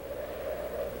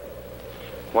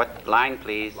 What line,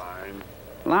 please?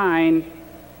 Line.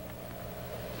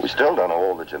 We still don't know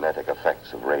all the genetic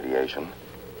effects of radiation,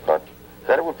 but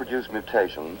that it will produce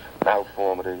mutations,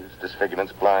 malformities,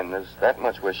 disfigurements, blindness, that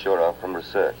much we're sure of from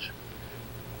research.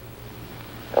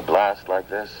 A blast like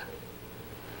this,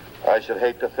 I should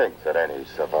hate to think that any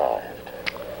survived.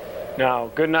 Now,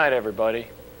 good night, everybody.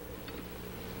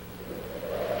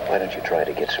 Why don't you try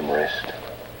to get some rest?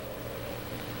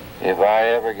 If I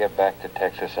ever get back to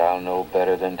Texas, I'll know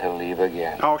better than to leave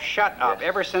again. Oh, shut up.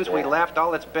 Ever since we left,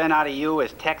 all that's been out of you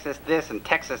is Texas this and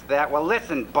Texas that. Well,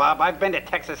 listen, Bob, I've been to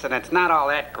Texas and it's not all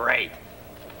that great.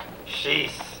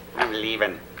 Jeez, I'm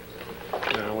leaving.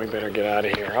 No, we better get out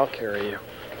of here. I'll carry you.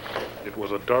 It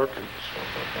was a dark...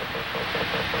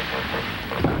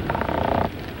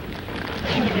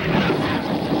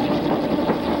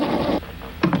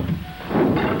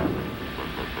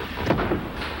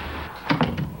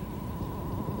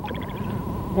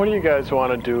 What do you guys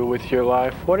want to do with your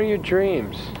life? What are your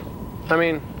dreams? I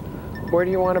mean, where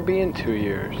do you want to be in 2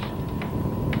 years?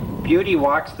 Beauty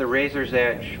walks the razor's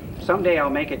edge. Someday I'll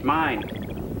make it mine.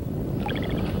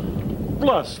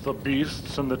 Bless the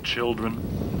beasts and the children.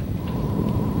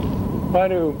 Why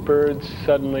do birds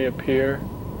suddenly appear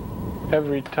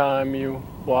every time you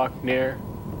walk near?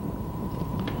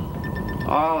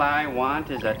 All I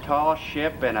want is a tall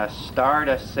ship and a star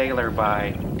to sail her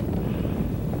by.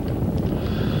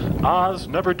 Oz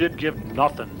never did give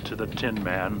nothing to the Tin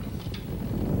Man.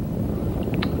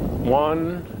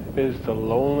 One is the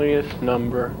loneliest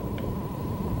number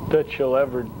that you'll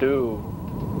ever do.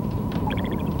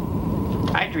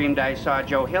 I dreamed I saw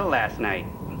Joe Hill last night.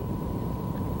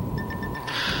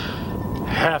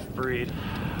 Half-breed.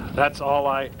 That's all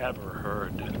I ever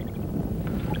heard.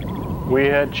 We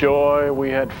had joy,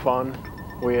 we had fun,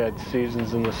 we had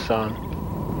seasons in the sun.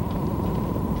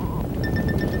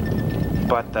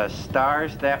 But the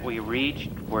stars that we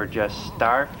reached were just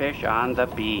starfish on the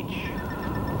beach.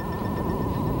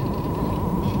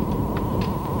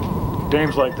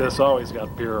 Games like this always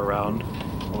got beer around.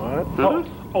 What?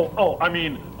 I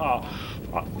mean,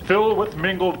 fill with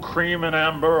mingled cream and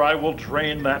amber, I will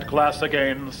drain that glass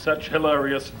again, such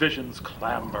hilarious visions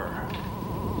clamber.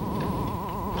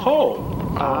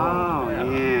 Oh,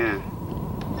 yeah.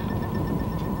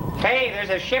 Hey,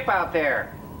 there's a ship out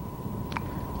there.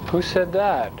 Who said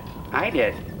that? I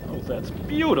did. Oh, that's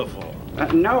beautiful.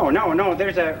 No.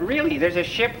 There's a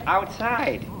ship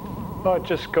outside. Oh, it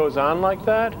just goes on like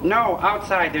that? No,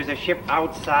 outside. There's a ship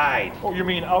outside. Oh, you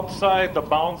mean outside the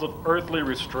bounds of earthly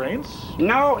restraints?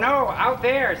 No, out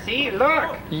there. See?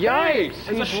 Look. Yikes,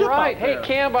 he's right. Hey,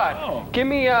 Cambot, give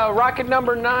me rocket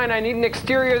number 9. I need an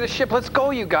exterior of the ship. Let's go,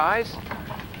 you guys.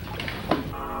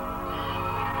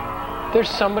 There's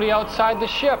somebody outside the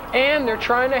ship, and they're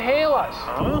trying to hail us.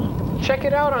 Huh? Check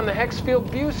it out on the hex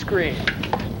field view screen.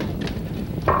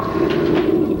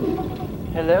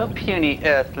 Hello, puny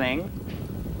earthling.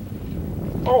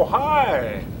 Oh,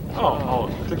 hi. Oh,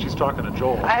 I think she's talking to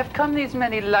Joel. I have come these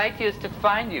many light years to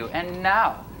find you, and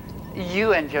now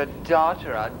you and your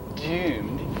daughter are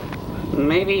doomed.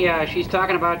 Maybe she's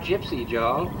talking about Gypsy,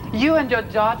 Joel. You and your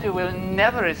daughter will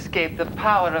never escape the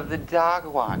power of the Dark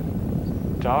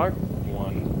One. Dark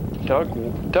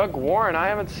One? Doug Warren? I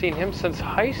haven't seen him since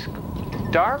high school.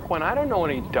 Dark One? I don't know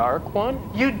any Dark One.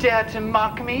 You dare to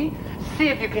mock me? See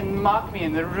if you can mock me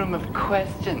in the room of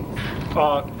questions.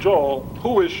 Joel,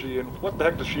 who is she and what the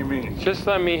heck does she mean? Just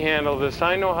let me handle this.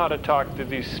 I know how to talk to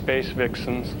these space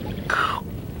vixens.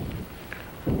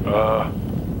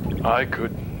 I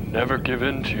could never give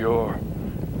in to your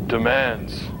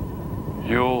demands.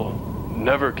 You'll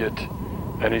never get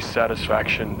any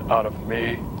satisfaction out of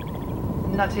me.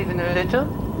 Not even a little?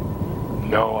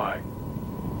 No,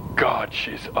 God,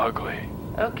 she's ugly.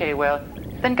 Okay, well,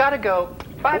 then gotta go.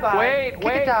 Bye-bye. Wait.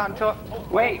 Kick it down, Joel.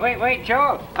 Wait,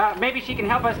 Joel. Maybe she can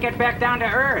help us get back down to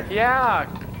Earth. Yeah.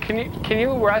 Can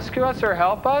you rescue us or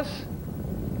help us?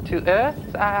 To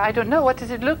Earth? I don't know. What does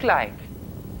it look like?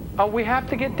 Oh, we have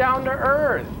to get down to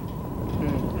Earth.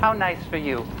 How nice for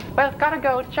you. Well, gotta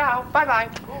go. Ciao. Bye-bye.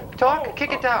 Talk,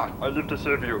 kick it down. I live to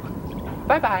serve you.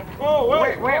 Bye-bye. Oh,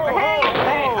 wait.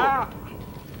 Hey.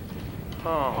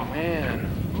 Oh, man.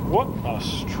 What a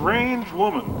strange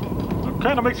woman. It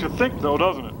kind of makes you think, though,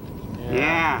 doesn't it?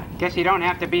 Yeah. Guess you don't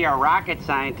have to be a rocket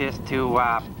scientist to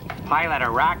pilot a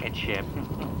rocket ship.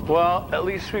 Well, at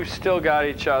least we've still got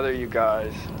each other, you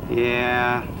guys.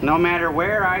 Yeah. No matter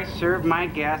where I serve my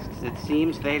guests, it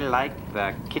seems they like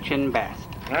the kitchen best.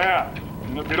 Yeah.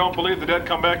 And if you don't believe the dead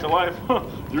come back to life,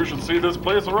 you should see this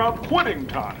place around quitting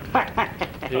time.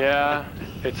 Yeah,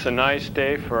 it's a nice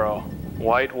day for a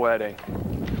white wedding.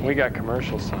 We got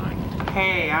commercial sign.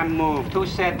 Hey, I'm moved. Who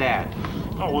said that?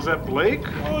 Oh, was that Blake?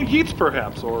 Yeats,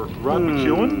 perhaps, or Rod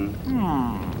McEwen?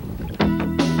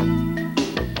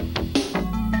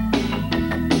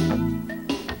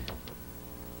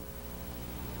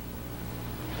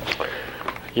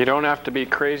 You don't have to be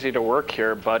crazy to work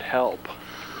here, but help.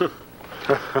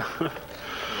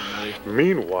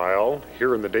 Meanwhile,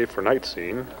 here in the day for night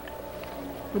scene,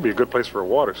 would be a good place for a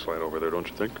water slide over there, don't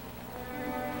you think?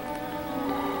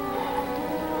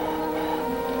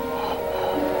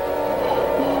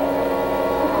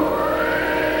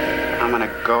 I'm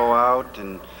gonna go out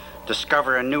and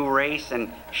discover a new race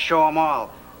and show them all.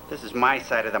 This is my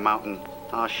side of the mountain.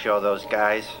 I'll show those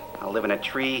guys. I'll live in a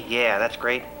tree. Yeah, that's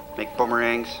great. Make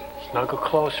boomerangs. Snuggle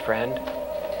close, friend.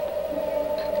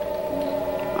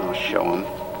 I'll show them.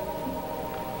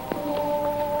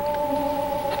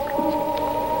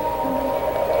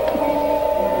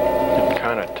 I'm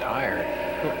kind of tired.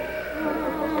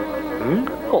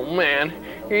 Oh, man.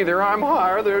 Either I'm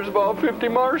high or there's about 50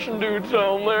 Martian dudes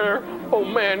down there. Oh,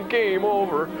 man, game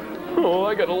over. Oh,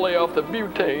 I gotta lay off the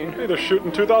butane. Hey, they're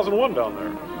shooting 2001 down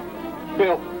there.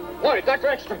 Bill. Lloyd, Dr.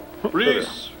 Ekstrom.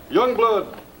 Reese,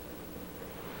 Youngblood.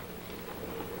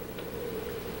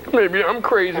 Maybe I'm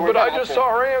crazy, but I just saw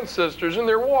our ancestors and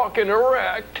they're walking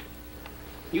erect.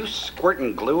 You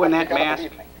squirting glue in that mask?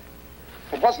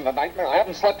 It wasn't a nightmare. I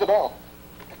haven't slept at all.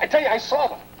 I tell you, I saw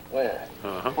them. Where?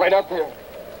 Right out there.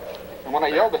 And when I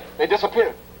yelled, they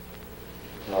disappeared.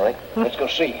 All right, let's go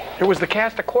see. It was the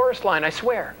cast of chorus line, I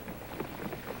swear.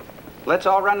 Let's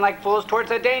all run like fools towards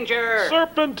the danger.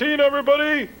 Serpentine,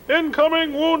 everybody!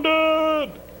 Incoming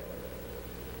wounded!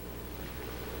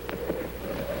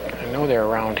 I know they're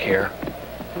around here.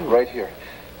 Right here.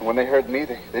 And when they heard me,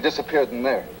 they disappeared in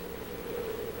there.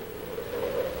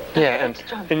 Yeah,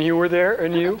 and you were there,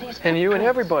 and you and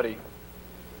everybody.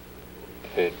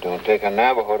 It don't take a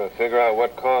Navajo to figure out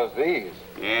what caused these.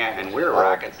 Yeah, and we're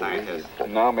rocket scientists.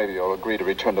 Now maybe you'll agree to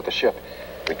return to the ship.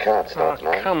 We can't stop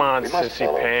now. Come on, we must sissy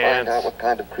follow, pants. find out what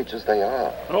kind of creatures they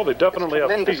are. Oh, they definitely have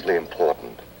feet. Tremendously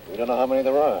important. We don't know how many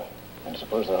there are. And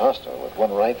suppose they're hostile with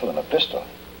one rifle and a pistol.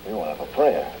 We won't have a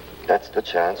prayer. That's the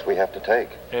chance we have to take.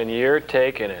 And you're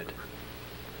taking it.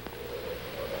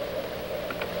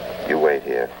 You wait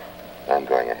here. I'm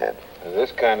going ahead.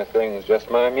 This kind of thing is just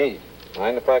my meat.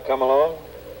 Mind if I come along?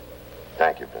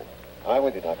 Thank you, Ben. I'm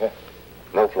with you, Doctor.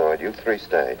 No, Floyd, you three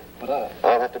stay. But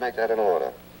I'll have to make that an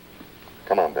order.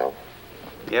 Come on, Bill.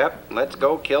 Yep, let's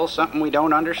go kill something we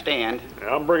don't understand.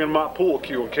 Yeah, I'm bringing my pool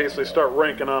cue in case they start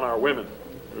ranking on our women.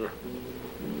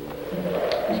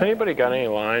 Has anybody got any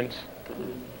lines?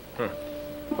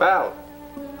 Well,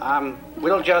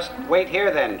 we'll just wait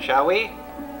here then, shall we?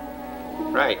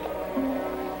 Right.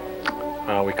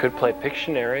 We could play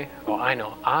Pictionary. Oh, I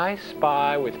know. I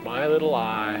spy with my little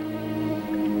eye.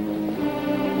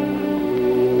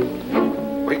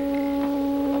 Wait.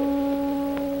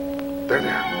 There they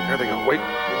are. There they go. Wait.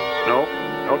 No,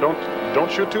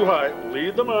 don't shoot too high.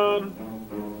 Lead them on.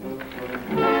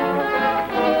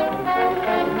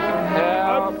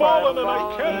 I'm falling and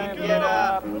I can't get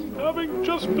up. I'm having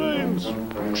chest pains.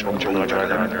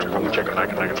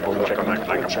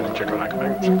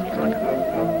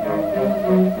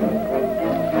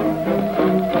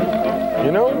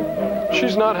 You know,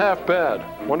 she's not half bad.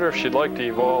 Wonder if she'd like to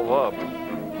evolve up.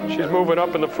 She's moving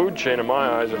up in the food chain in my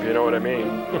eyes, if you know what I mean.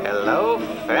 Hello,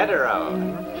 Federo.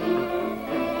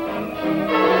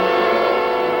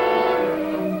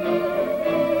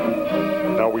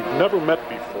 Now, we've never met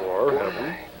before, have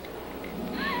we?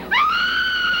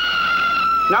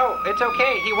 No, it's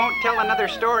okay. He won't tell another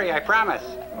story, I promise.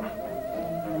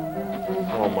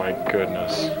 Oh my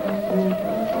goodness.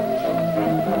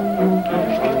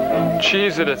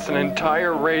 Jeez, it's an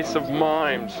entire race of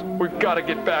mimes. We've got to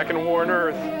get back in Worn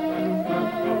Earth.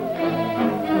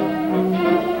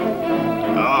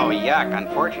 Oh, yuck,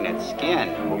 unfortunate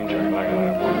skin.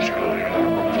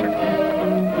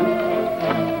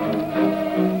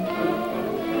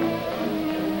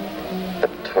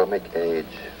 Atomic age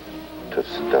to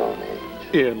stone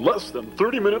age. In less than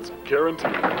 30 minutes,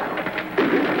 guaranteed.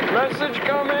 Message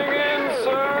coming in,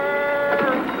 sir!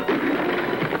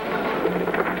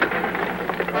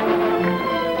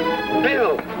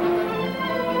 Bill!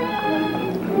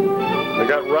 They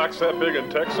got rocks that big in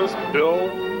Texas, Bill?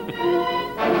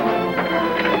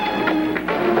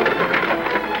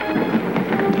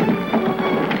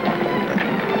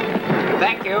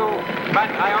 Thank you, but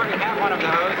I already have one of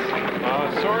those.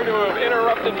 Sorry to have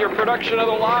interrupted your production of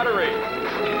the lottery.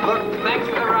 Look, thanks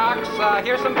for the rocks.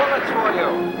 Here's some bullets for you.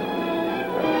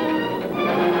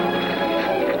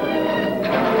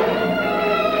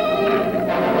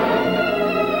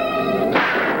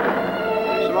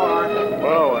 Some more.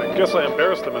 Well, I guess I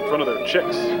embarrassed them in front of their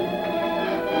chicks.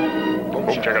 Boom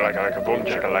shakalaka, boom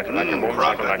shakalaka, boom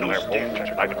shakalaka, boom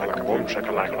shakalaka, boom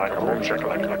shakalaka, boom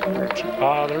shakalaka, boom shakalaka.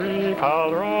 Padre,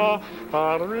 padra,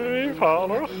 padre,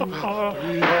 padra,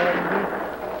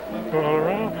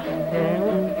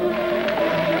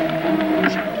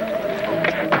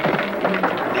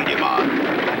 Lead him on.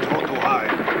 Don't throw too high.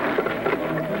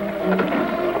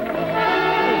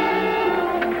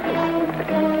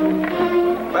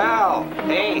 Well,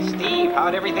 hey, Steve,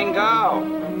 how'd everything go?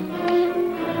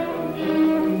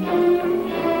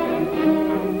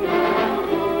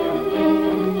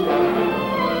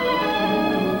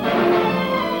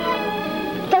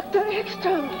 Dr.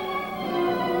 Ekstrom!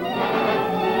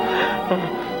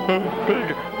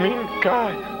 Big, mean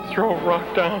guy. Throw a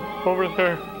rock down over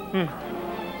there.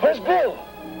 Where's Bill?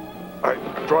 I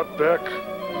brought back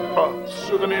a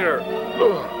souvenir.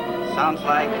 Sounds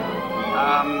like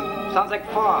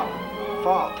fall.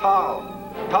 Fall,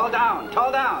 tall down,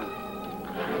 tall down.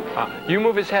 You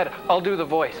move his head. I'll do the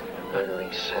voice.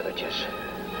 Murdering savages.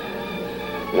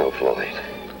 No, Floyd.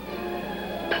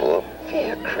 Poor,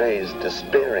 fear-crazed,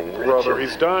 despairing wretches. Brother,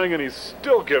 he's dying and he's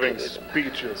still giving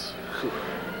speeches.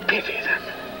 Pity them.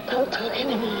 Don't talk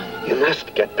anymore. You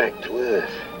must get back to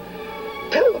Earth.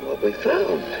 Tell them what we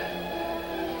found.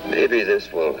 Maybe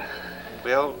this will...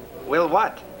 Will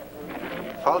what?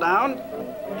 Fall down?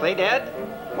 Play dead?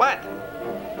 What?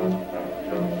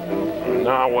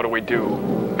 Now what do we do?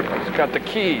 He's got the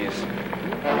keys.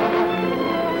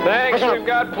 Thanks, we've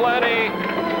got plenty.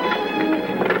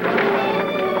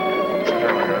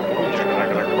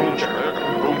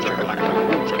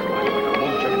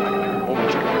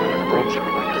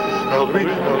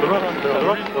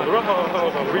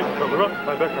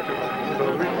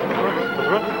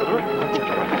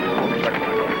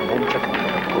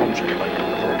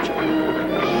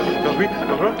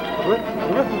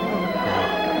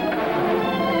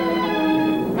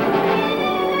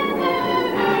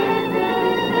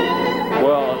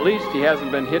 Well, at least he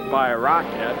hasn't been hit by a rock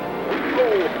yet.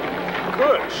 Oh,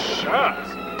 good shot.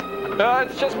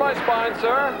 It's just my spine,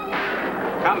 sir.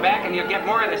 Come back and you'll get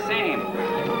more of the same.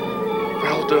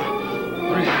 Velda.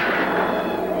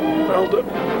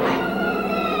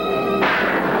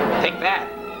 Take that.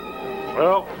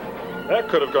 Well, that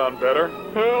could have gone better.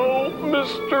 Help,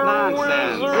 Mr.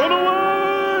 Nonsense. Wizard. Run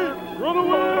away! Run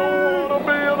away! I don't want to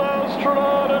be an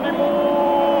astronaut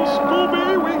anymore.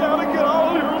 Scooby,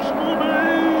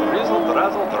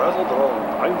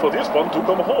 Time for this one to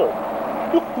come home.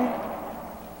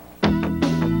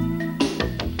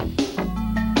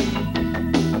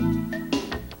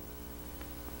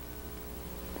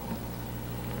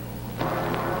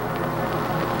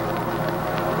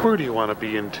 Where do you want to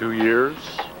be in 2 years?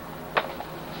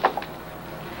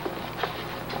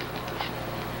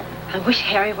 I wish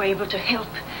Harry were able to help.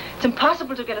 It's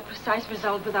impossible to get a precise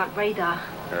result without radar.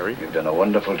 Harry, you've done a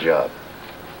wonderful job.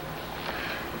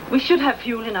 We should have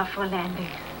fuel enough for a landing.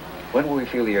 When will we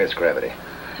feel the Earth's gravity?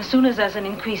 As soon as there's an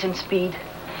increase in speed.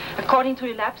 According to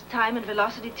elapsed time and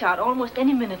velocity chart, almost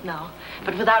any minute now.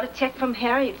 But without a check from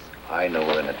Harry, it's... I know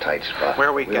we're in a tight spot. Where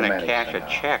are we going to cash a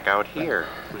check out here?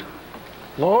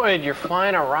 Lloyd, you're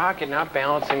flying a rocket, not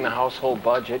balancing the household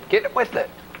budget. Get with it.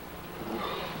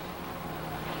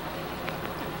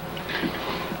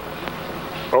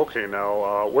 Okay,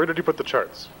 now, where did you put the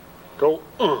charts? Go,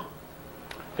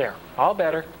 There, all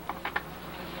better.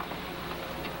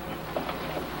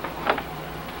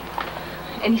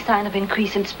 Any sign of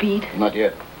increase in speed? Not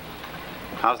yet.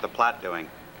 How's the plot doing?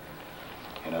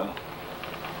 You know,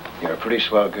 you're a pretty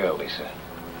swell girl, Lisa.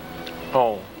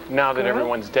 Oh, now that Girl?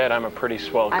 everyone's dead, I'm a pretty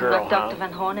swell I'm girl, not Dr. huh?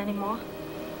 Van Horn anymore.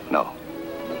 No,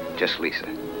 just Lisa.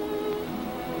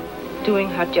 Doing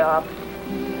her job.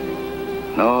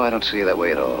 No, I don't see her that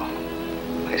way at all.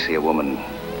 I see a woman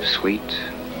sweet,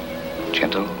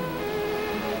 gentle.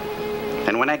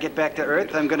 And when I get back to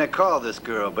Earth, I'm gonna call this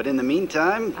girl. But in the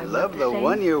meantime, love the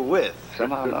one you're with.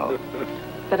 Somehow, no.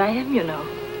 But I am, you know.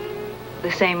 The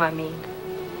same, I mean.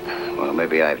 Well,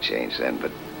 maybe I've changed then,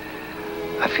 but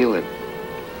I feel that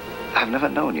I've never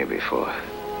known you before.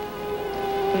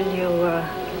 Will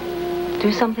you,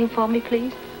 do something for me,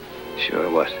 please? Sure,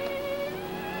 what?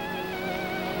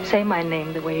 Say my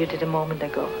name the way you did a moment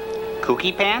ago.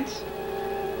 Kooky Pants?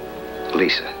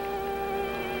 Lisa.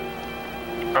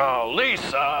 Oh,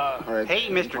 Lisa! Hey,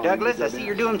 Mr. Douglas, I see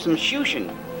you're doing some shooshing.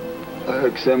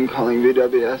 XM calling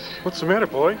VWS. What's the matter,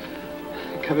 boy?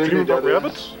 Come in, Dreaming about VWS.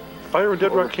 rabbits? Fire in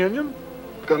Dead Rock Canyon?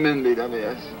 Come in,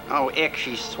 VWS. Oh, Ick,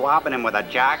 she's swabbing him with a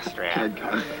jockstrap. Can't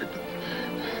contact.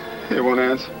 They won't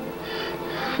answer.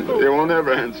 They won't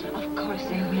ever answer. Of course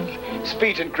they will.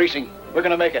 Speed's increasing. We're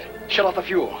gonna make it. Shut off the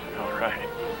fuel. All right.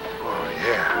 Oh,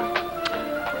 yeah.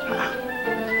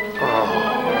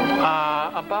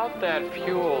 About that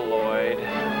fuel, Lloyd.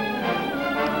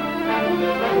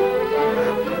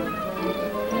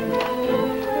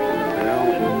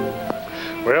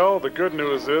 Well, the good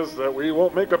news is that we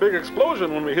won't make a big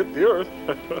explosion when we hit the Earth.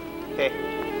 Hey.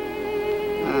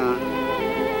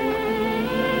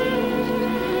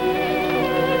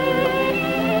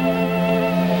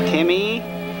 Timmy,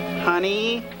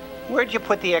 honey, where'd you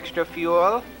put the extra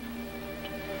fuel?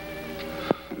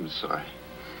 I'm sorry.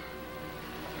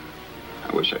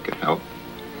 I wish I could help.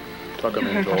 Tuck him You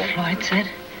in, heard Joel. what Floyd said.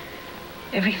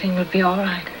 Everything will be all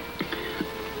right.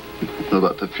 What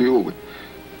about the fuel?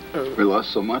 We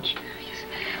lost so much.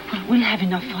 Well, we'll have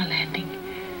enough for a landing.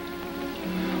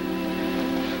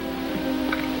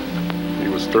 He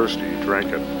was thirsty. He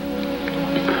drank it.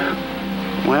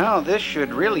 Well, this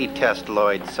should really test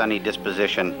Lloyd's sunny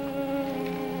disposition.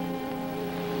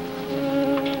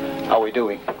 How are we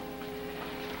doing?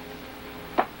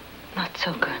 Not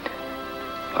so good.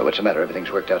 Why, what's the matter?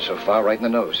 Everything's worked out so far, right in the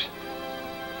nose.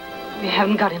 We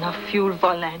haven't got enough fuel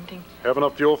for a landing. Have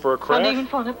enough fuel for a crash? Not even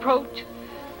for an approach.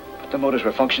 But the motors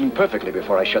were functioning perfectly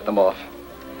before I shut them off.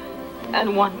 At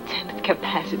 1/10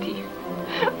 capacity.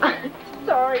 I'm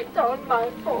sorry, it's all my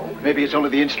fault. Maybe it's only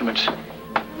the instruments.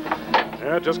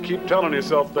 Yeah, just keep telling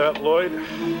yourself that, Lloyd.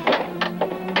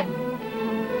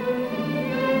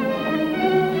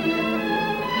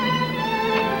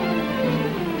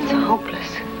 It's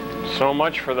hopeless. So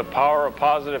much for the power of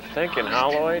positive thinking, huh,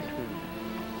 Lloyd?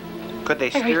 Could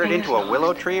they steer it into a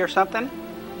willow tree or something?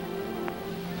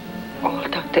 All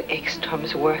Dr.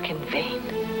 Ekstrom's work in vain.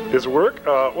 His work?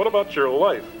 What about your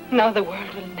life? Now the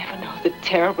world will never know the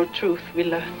terrible truth we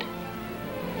learned.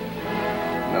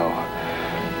 No.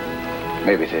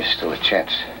 Maybe there's still a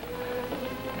chance.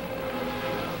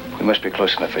 We must be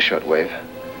close enough for shortwave.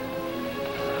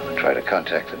 I'll try to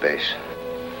contact the base.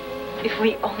 If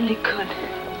we only could.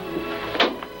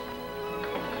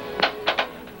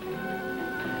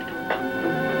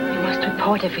 We must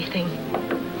report everything.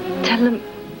 Tell them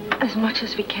as much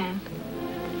as we can.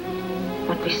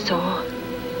 What we saw.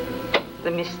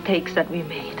 The mistakes that we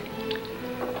made.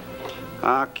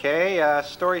 Okay,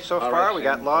 story so far. We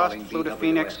got lost, flew to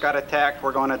Phoenix, got attacked,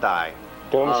 we're gonna die.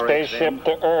 Doom spaceship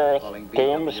to Earth.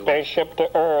 Doom spaceship to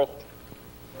Earth.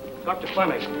 Dr.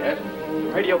 Fleming. Yes?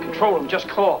 Radio control room just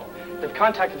called. They've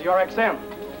contacted the RXM.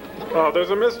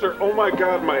 There's a Mr. Oh my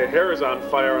God, my hair is on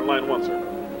fire on line 1, sir.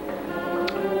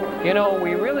 You know,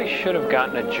 we really should have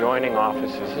gotten adjoining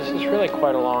offices. This is really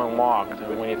quite a long walk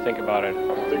when you think about it.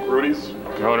 I think Rudy's.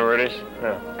 Going to Rudy's?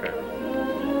 Yeah, okay.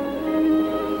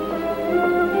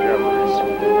 Yeah, Rudy's.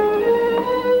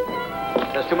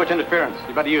 There's too much interference.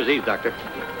 You better use these, Doctor.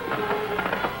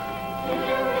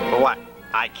 What?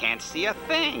 I can't see a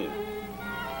thing.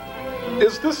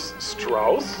 Is this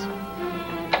Strauss?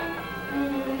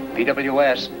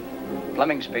 PWS.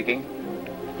 Fleming speaking.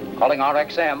 Calling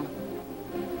RXM.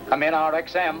 Come in,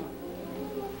 RXM.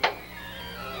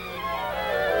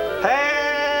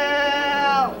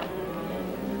 Help!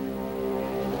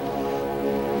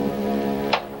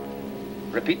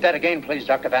 Repeat that again, please,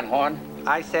 Dr. Van Horn.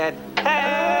 I said,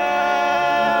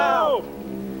 help!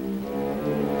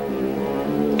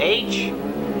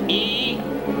 H-E-L-P.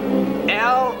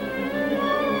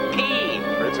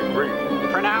 It's a great.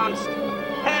 Pronounced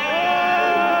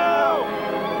help!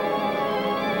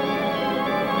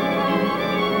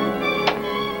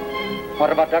 What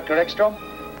about Dr. Ekstrom?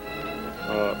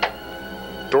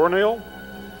 Doornail?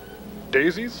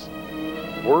 Daisies?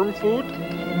 Worm food?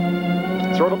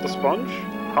 Throw up the sponge?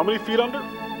 How many feet under?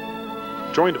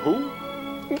 Joined who?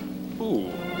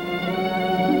 Ooh.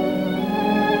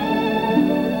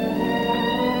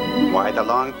 Why the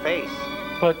long face?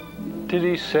 But did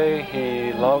he say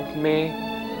he loved me?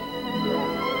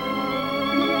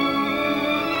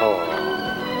 Oh.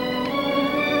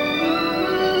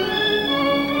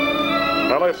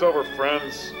 My life's over,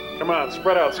 friends. Come on,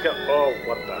 spread out, Scott. Oh,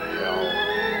 what the hell?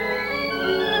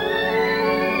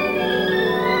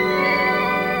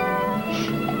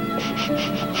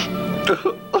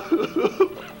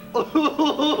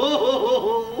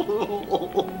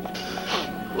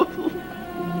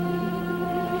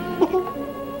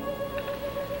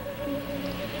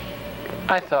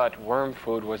 I thought worm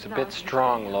food was a bit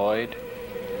strong, Lloyd.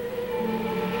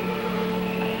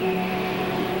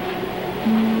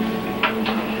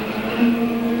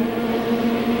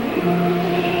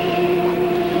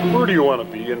 Where do you want to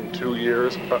be in 2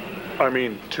 years? I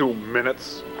mean, 2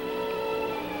 minutes?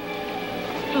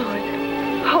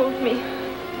 Lloyd, hold me.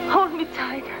 Hold me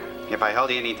tight. If I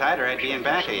held you any tighter, I'd be in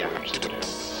back of you.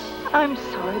 I'm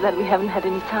sorry that we haven't had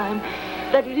any time.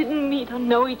 That we didn't meet or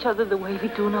know each other the way we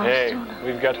do now. Hey, sooner.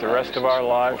 we've got the rest of our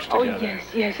lives together. Oh,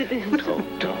 yes, it is.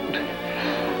 Don't.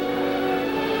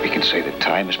 We can say that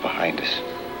time is behind us,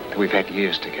 that we've had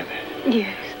years together.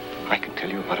 Yes. I can tell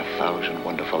you about 1,000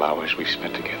 wonderful hours we've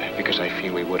spent together, because I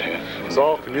feel we would have. It's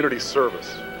all community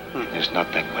service. There's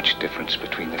not that much difference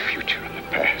between the future and the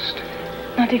past.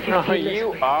 Not if you feel this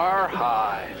You way. are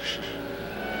high.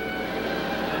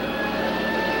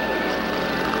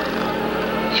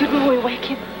 Shouldn't we wake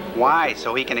him? Why?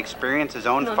 So he can experience his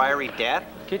own fiery death?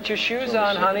 Get your shoes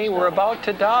on, honey. We're about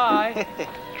to die.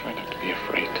 Try not to be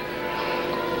afraid.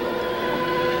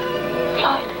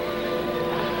 Lloyd,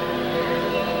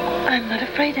 I'm not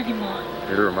afraid anymore.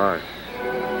 Neither am I.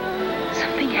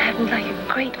 Something happened like a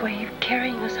great wave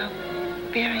carrying us up,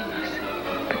 bearing us,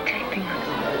 protecting us.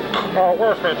 Oh,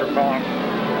 where's Major Bond?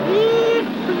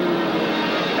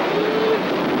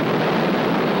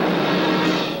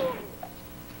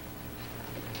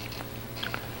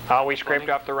 We scraped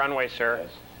off the runway, sir.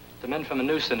 The men from the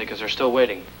news syndicates are still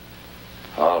waiting.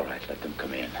 All right, let them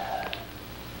come in.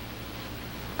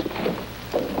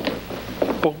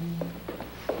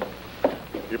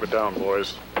 Keep it down,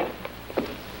 boys.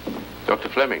 Dr.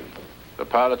 Fleming, the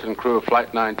pilot and crew of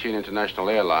Flight 19 International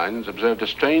Airlines observed a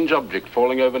strange object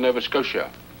falling over Nova Scotia.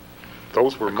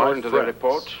 Those were According my to the friends.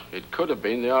 report, it could have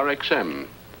been the RXM.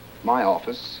 My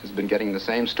office has been getting the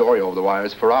same story over the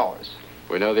wires for hours.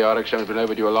 We know the RXM has been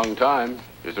overdue a long time.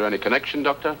 Is there any connection,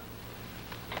 Doctor?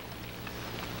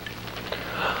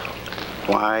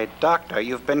 Why, Doctor,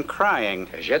 you've been crying.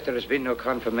 As yet, there has been no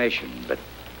confirmation, but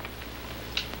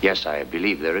yes, I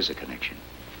believe there is a connection.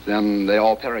 Then they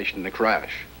all perished in the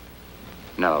crash.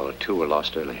 No, 2 were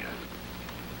lost earlier.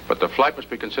 But the flight must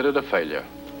be considered a failure.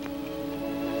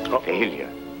 Failure.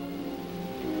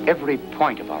 Every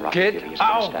point of our rocket theory has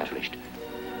been established.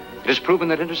 It has proven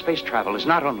that interspace travel is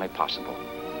not only possible,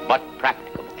 but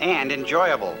practicable. And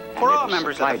enjoyable. For all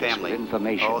members of the family.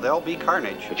 Information Oh, there'll be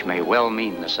carnage. which may well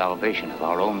mean the salvation of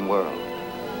our own world.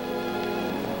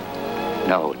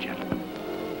 No, gentlemen.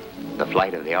 The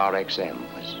flight of the RXM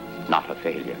was not a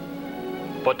failure.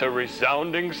 But a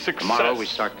resounding success. Tomorrow we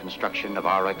start construction of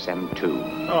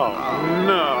RXM-2. Oh,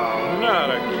 no,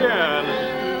 not again.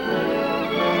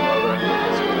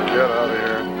 Let's get out of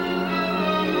here.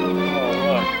 Oh,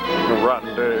 look. A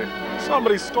rotten day.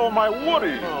 Somebody stole my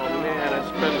Woody. Oh, man,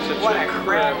 it's been such What a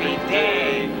crappy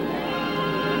day.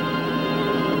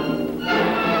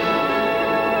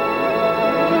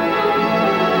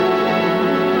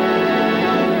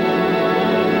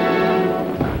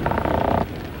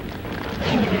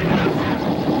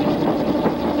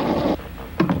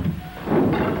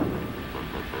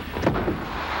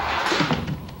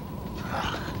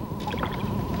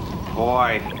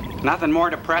 Nothing more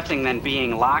depressing than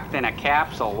being locked in a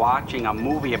capsule watching a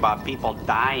movie about people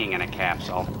dying in a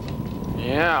capsule.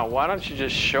 Yeah, why don't you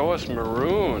just show us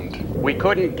Marooned? We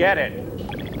couldn't get it.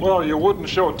 Well, you wouldn't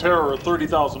show terror at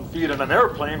 30,000 feet in an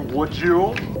airplane, would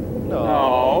you?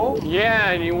 No. Yeah,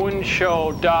 and you wouldn't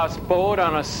show Das Boot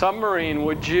on a submarine,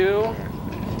 would you?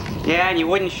 Yeah, and you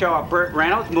wouldn't show a Burt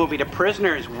Reynolds movie to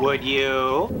prisoners, would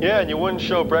you? Yeah, and you wouldn't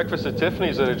show Breakfast at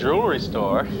Tiffany's at a jewelry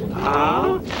store.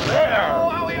 Huh? There!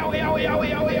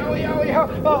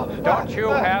 Don't you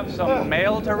have some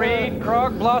mail to read,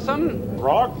 Grog Blossom?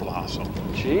 Grog Blossom?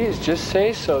 Jeez, just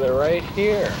say so. They're right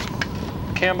here.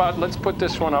 Cambot, let's put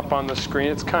this one up on the screen.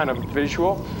 It's kind of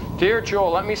visual. Dear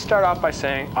Joel, let me start off by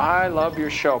saying I love your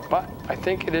show, but I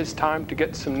think it is time to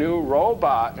get some new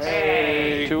robots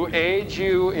to aid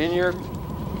you in your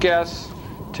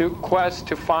quest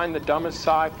to find the dumbest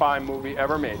sci-fi movie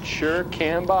ever made. Sure,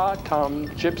 Cambot, Tom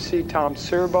Gypsy, Tom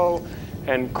Servo,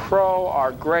 and Crow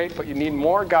are great, but you need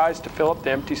more guys to fill up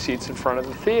the empty seats in front of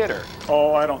the theater.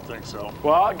 Oh, I don't think so.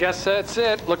 Well, I guess that's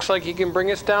it. Looks like you can bring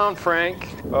us down, Frank.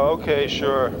 Okay,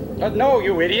 sure. No,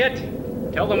 you idiot.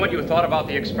 Tell them what you thought about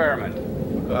the experiment.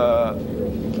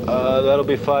 That'll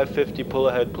be $5.50. Pull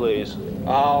ahead, please.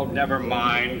 Oh, never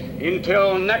mind.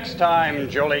 Until next time,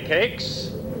 Jolly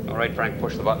Cakes. All right, Frank,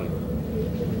 push the button.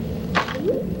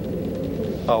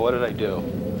 Oh, what did I do?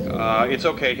 It's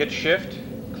okay. Hit shift.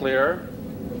 Clear.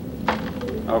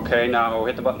 Okay, now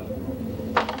hit the button.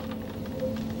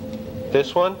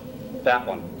 This one? That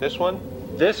one. This one?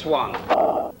 This one.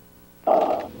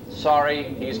 Sorry,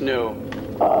 he's new.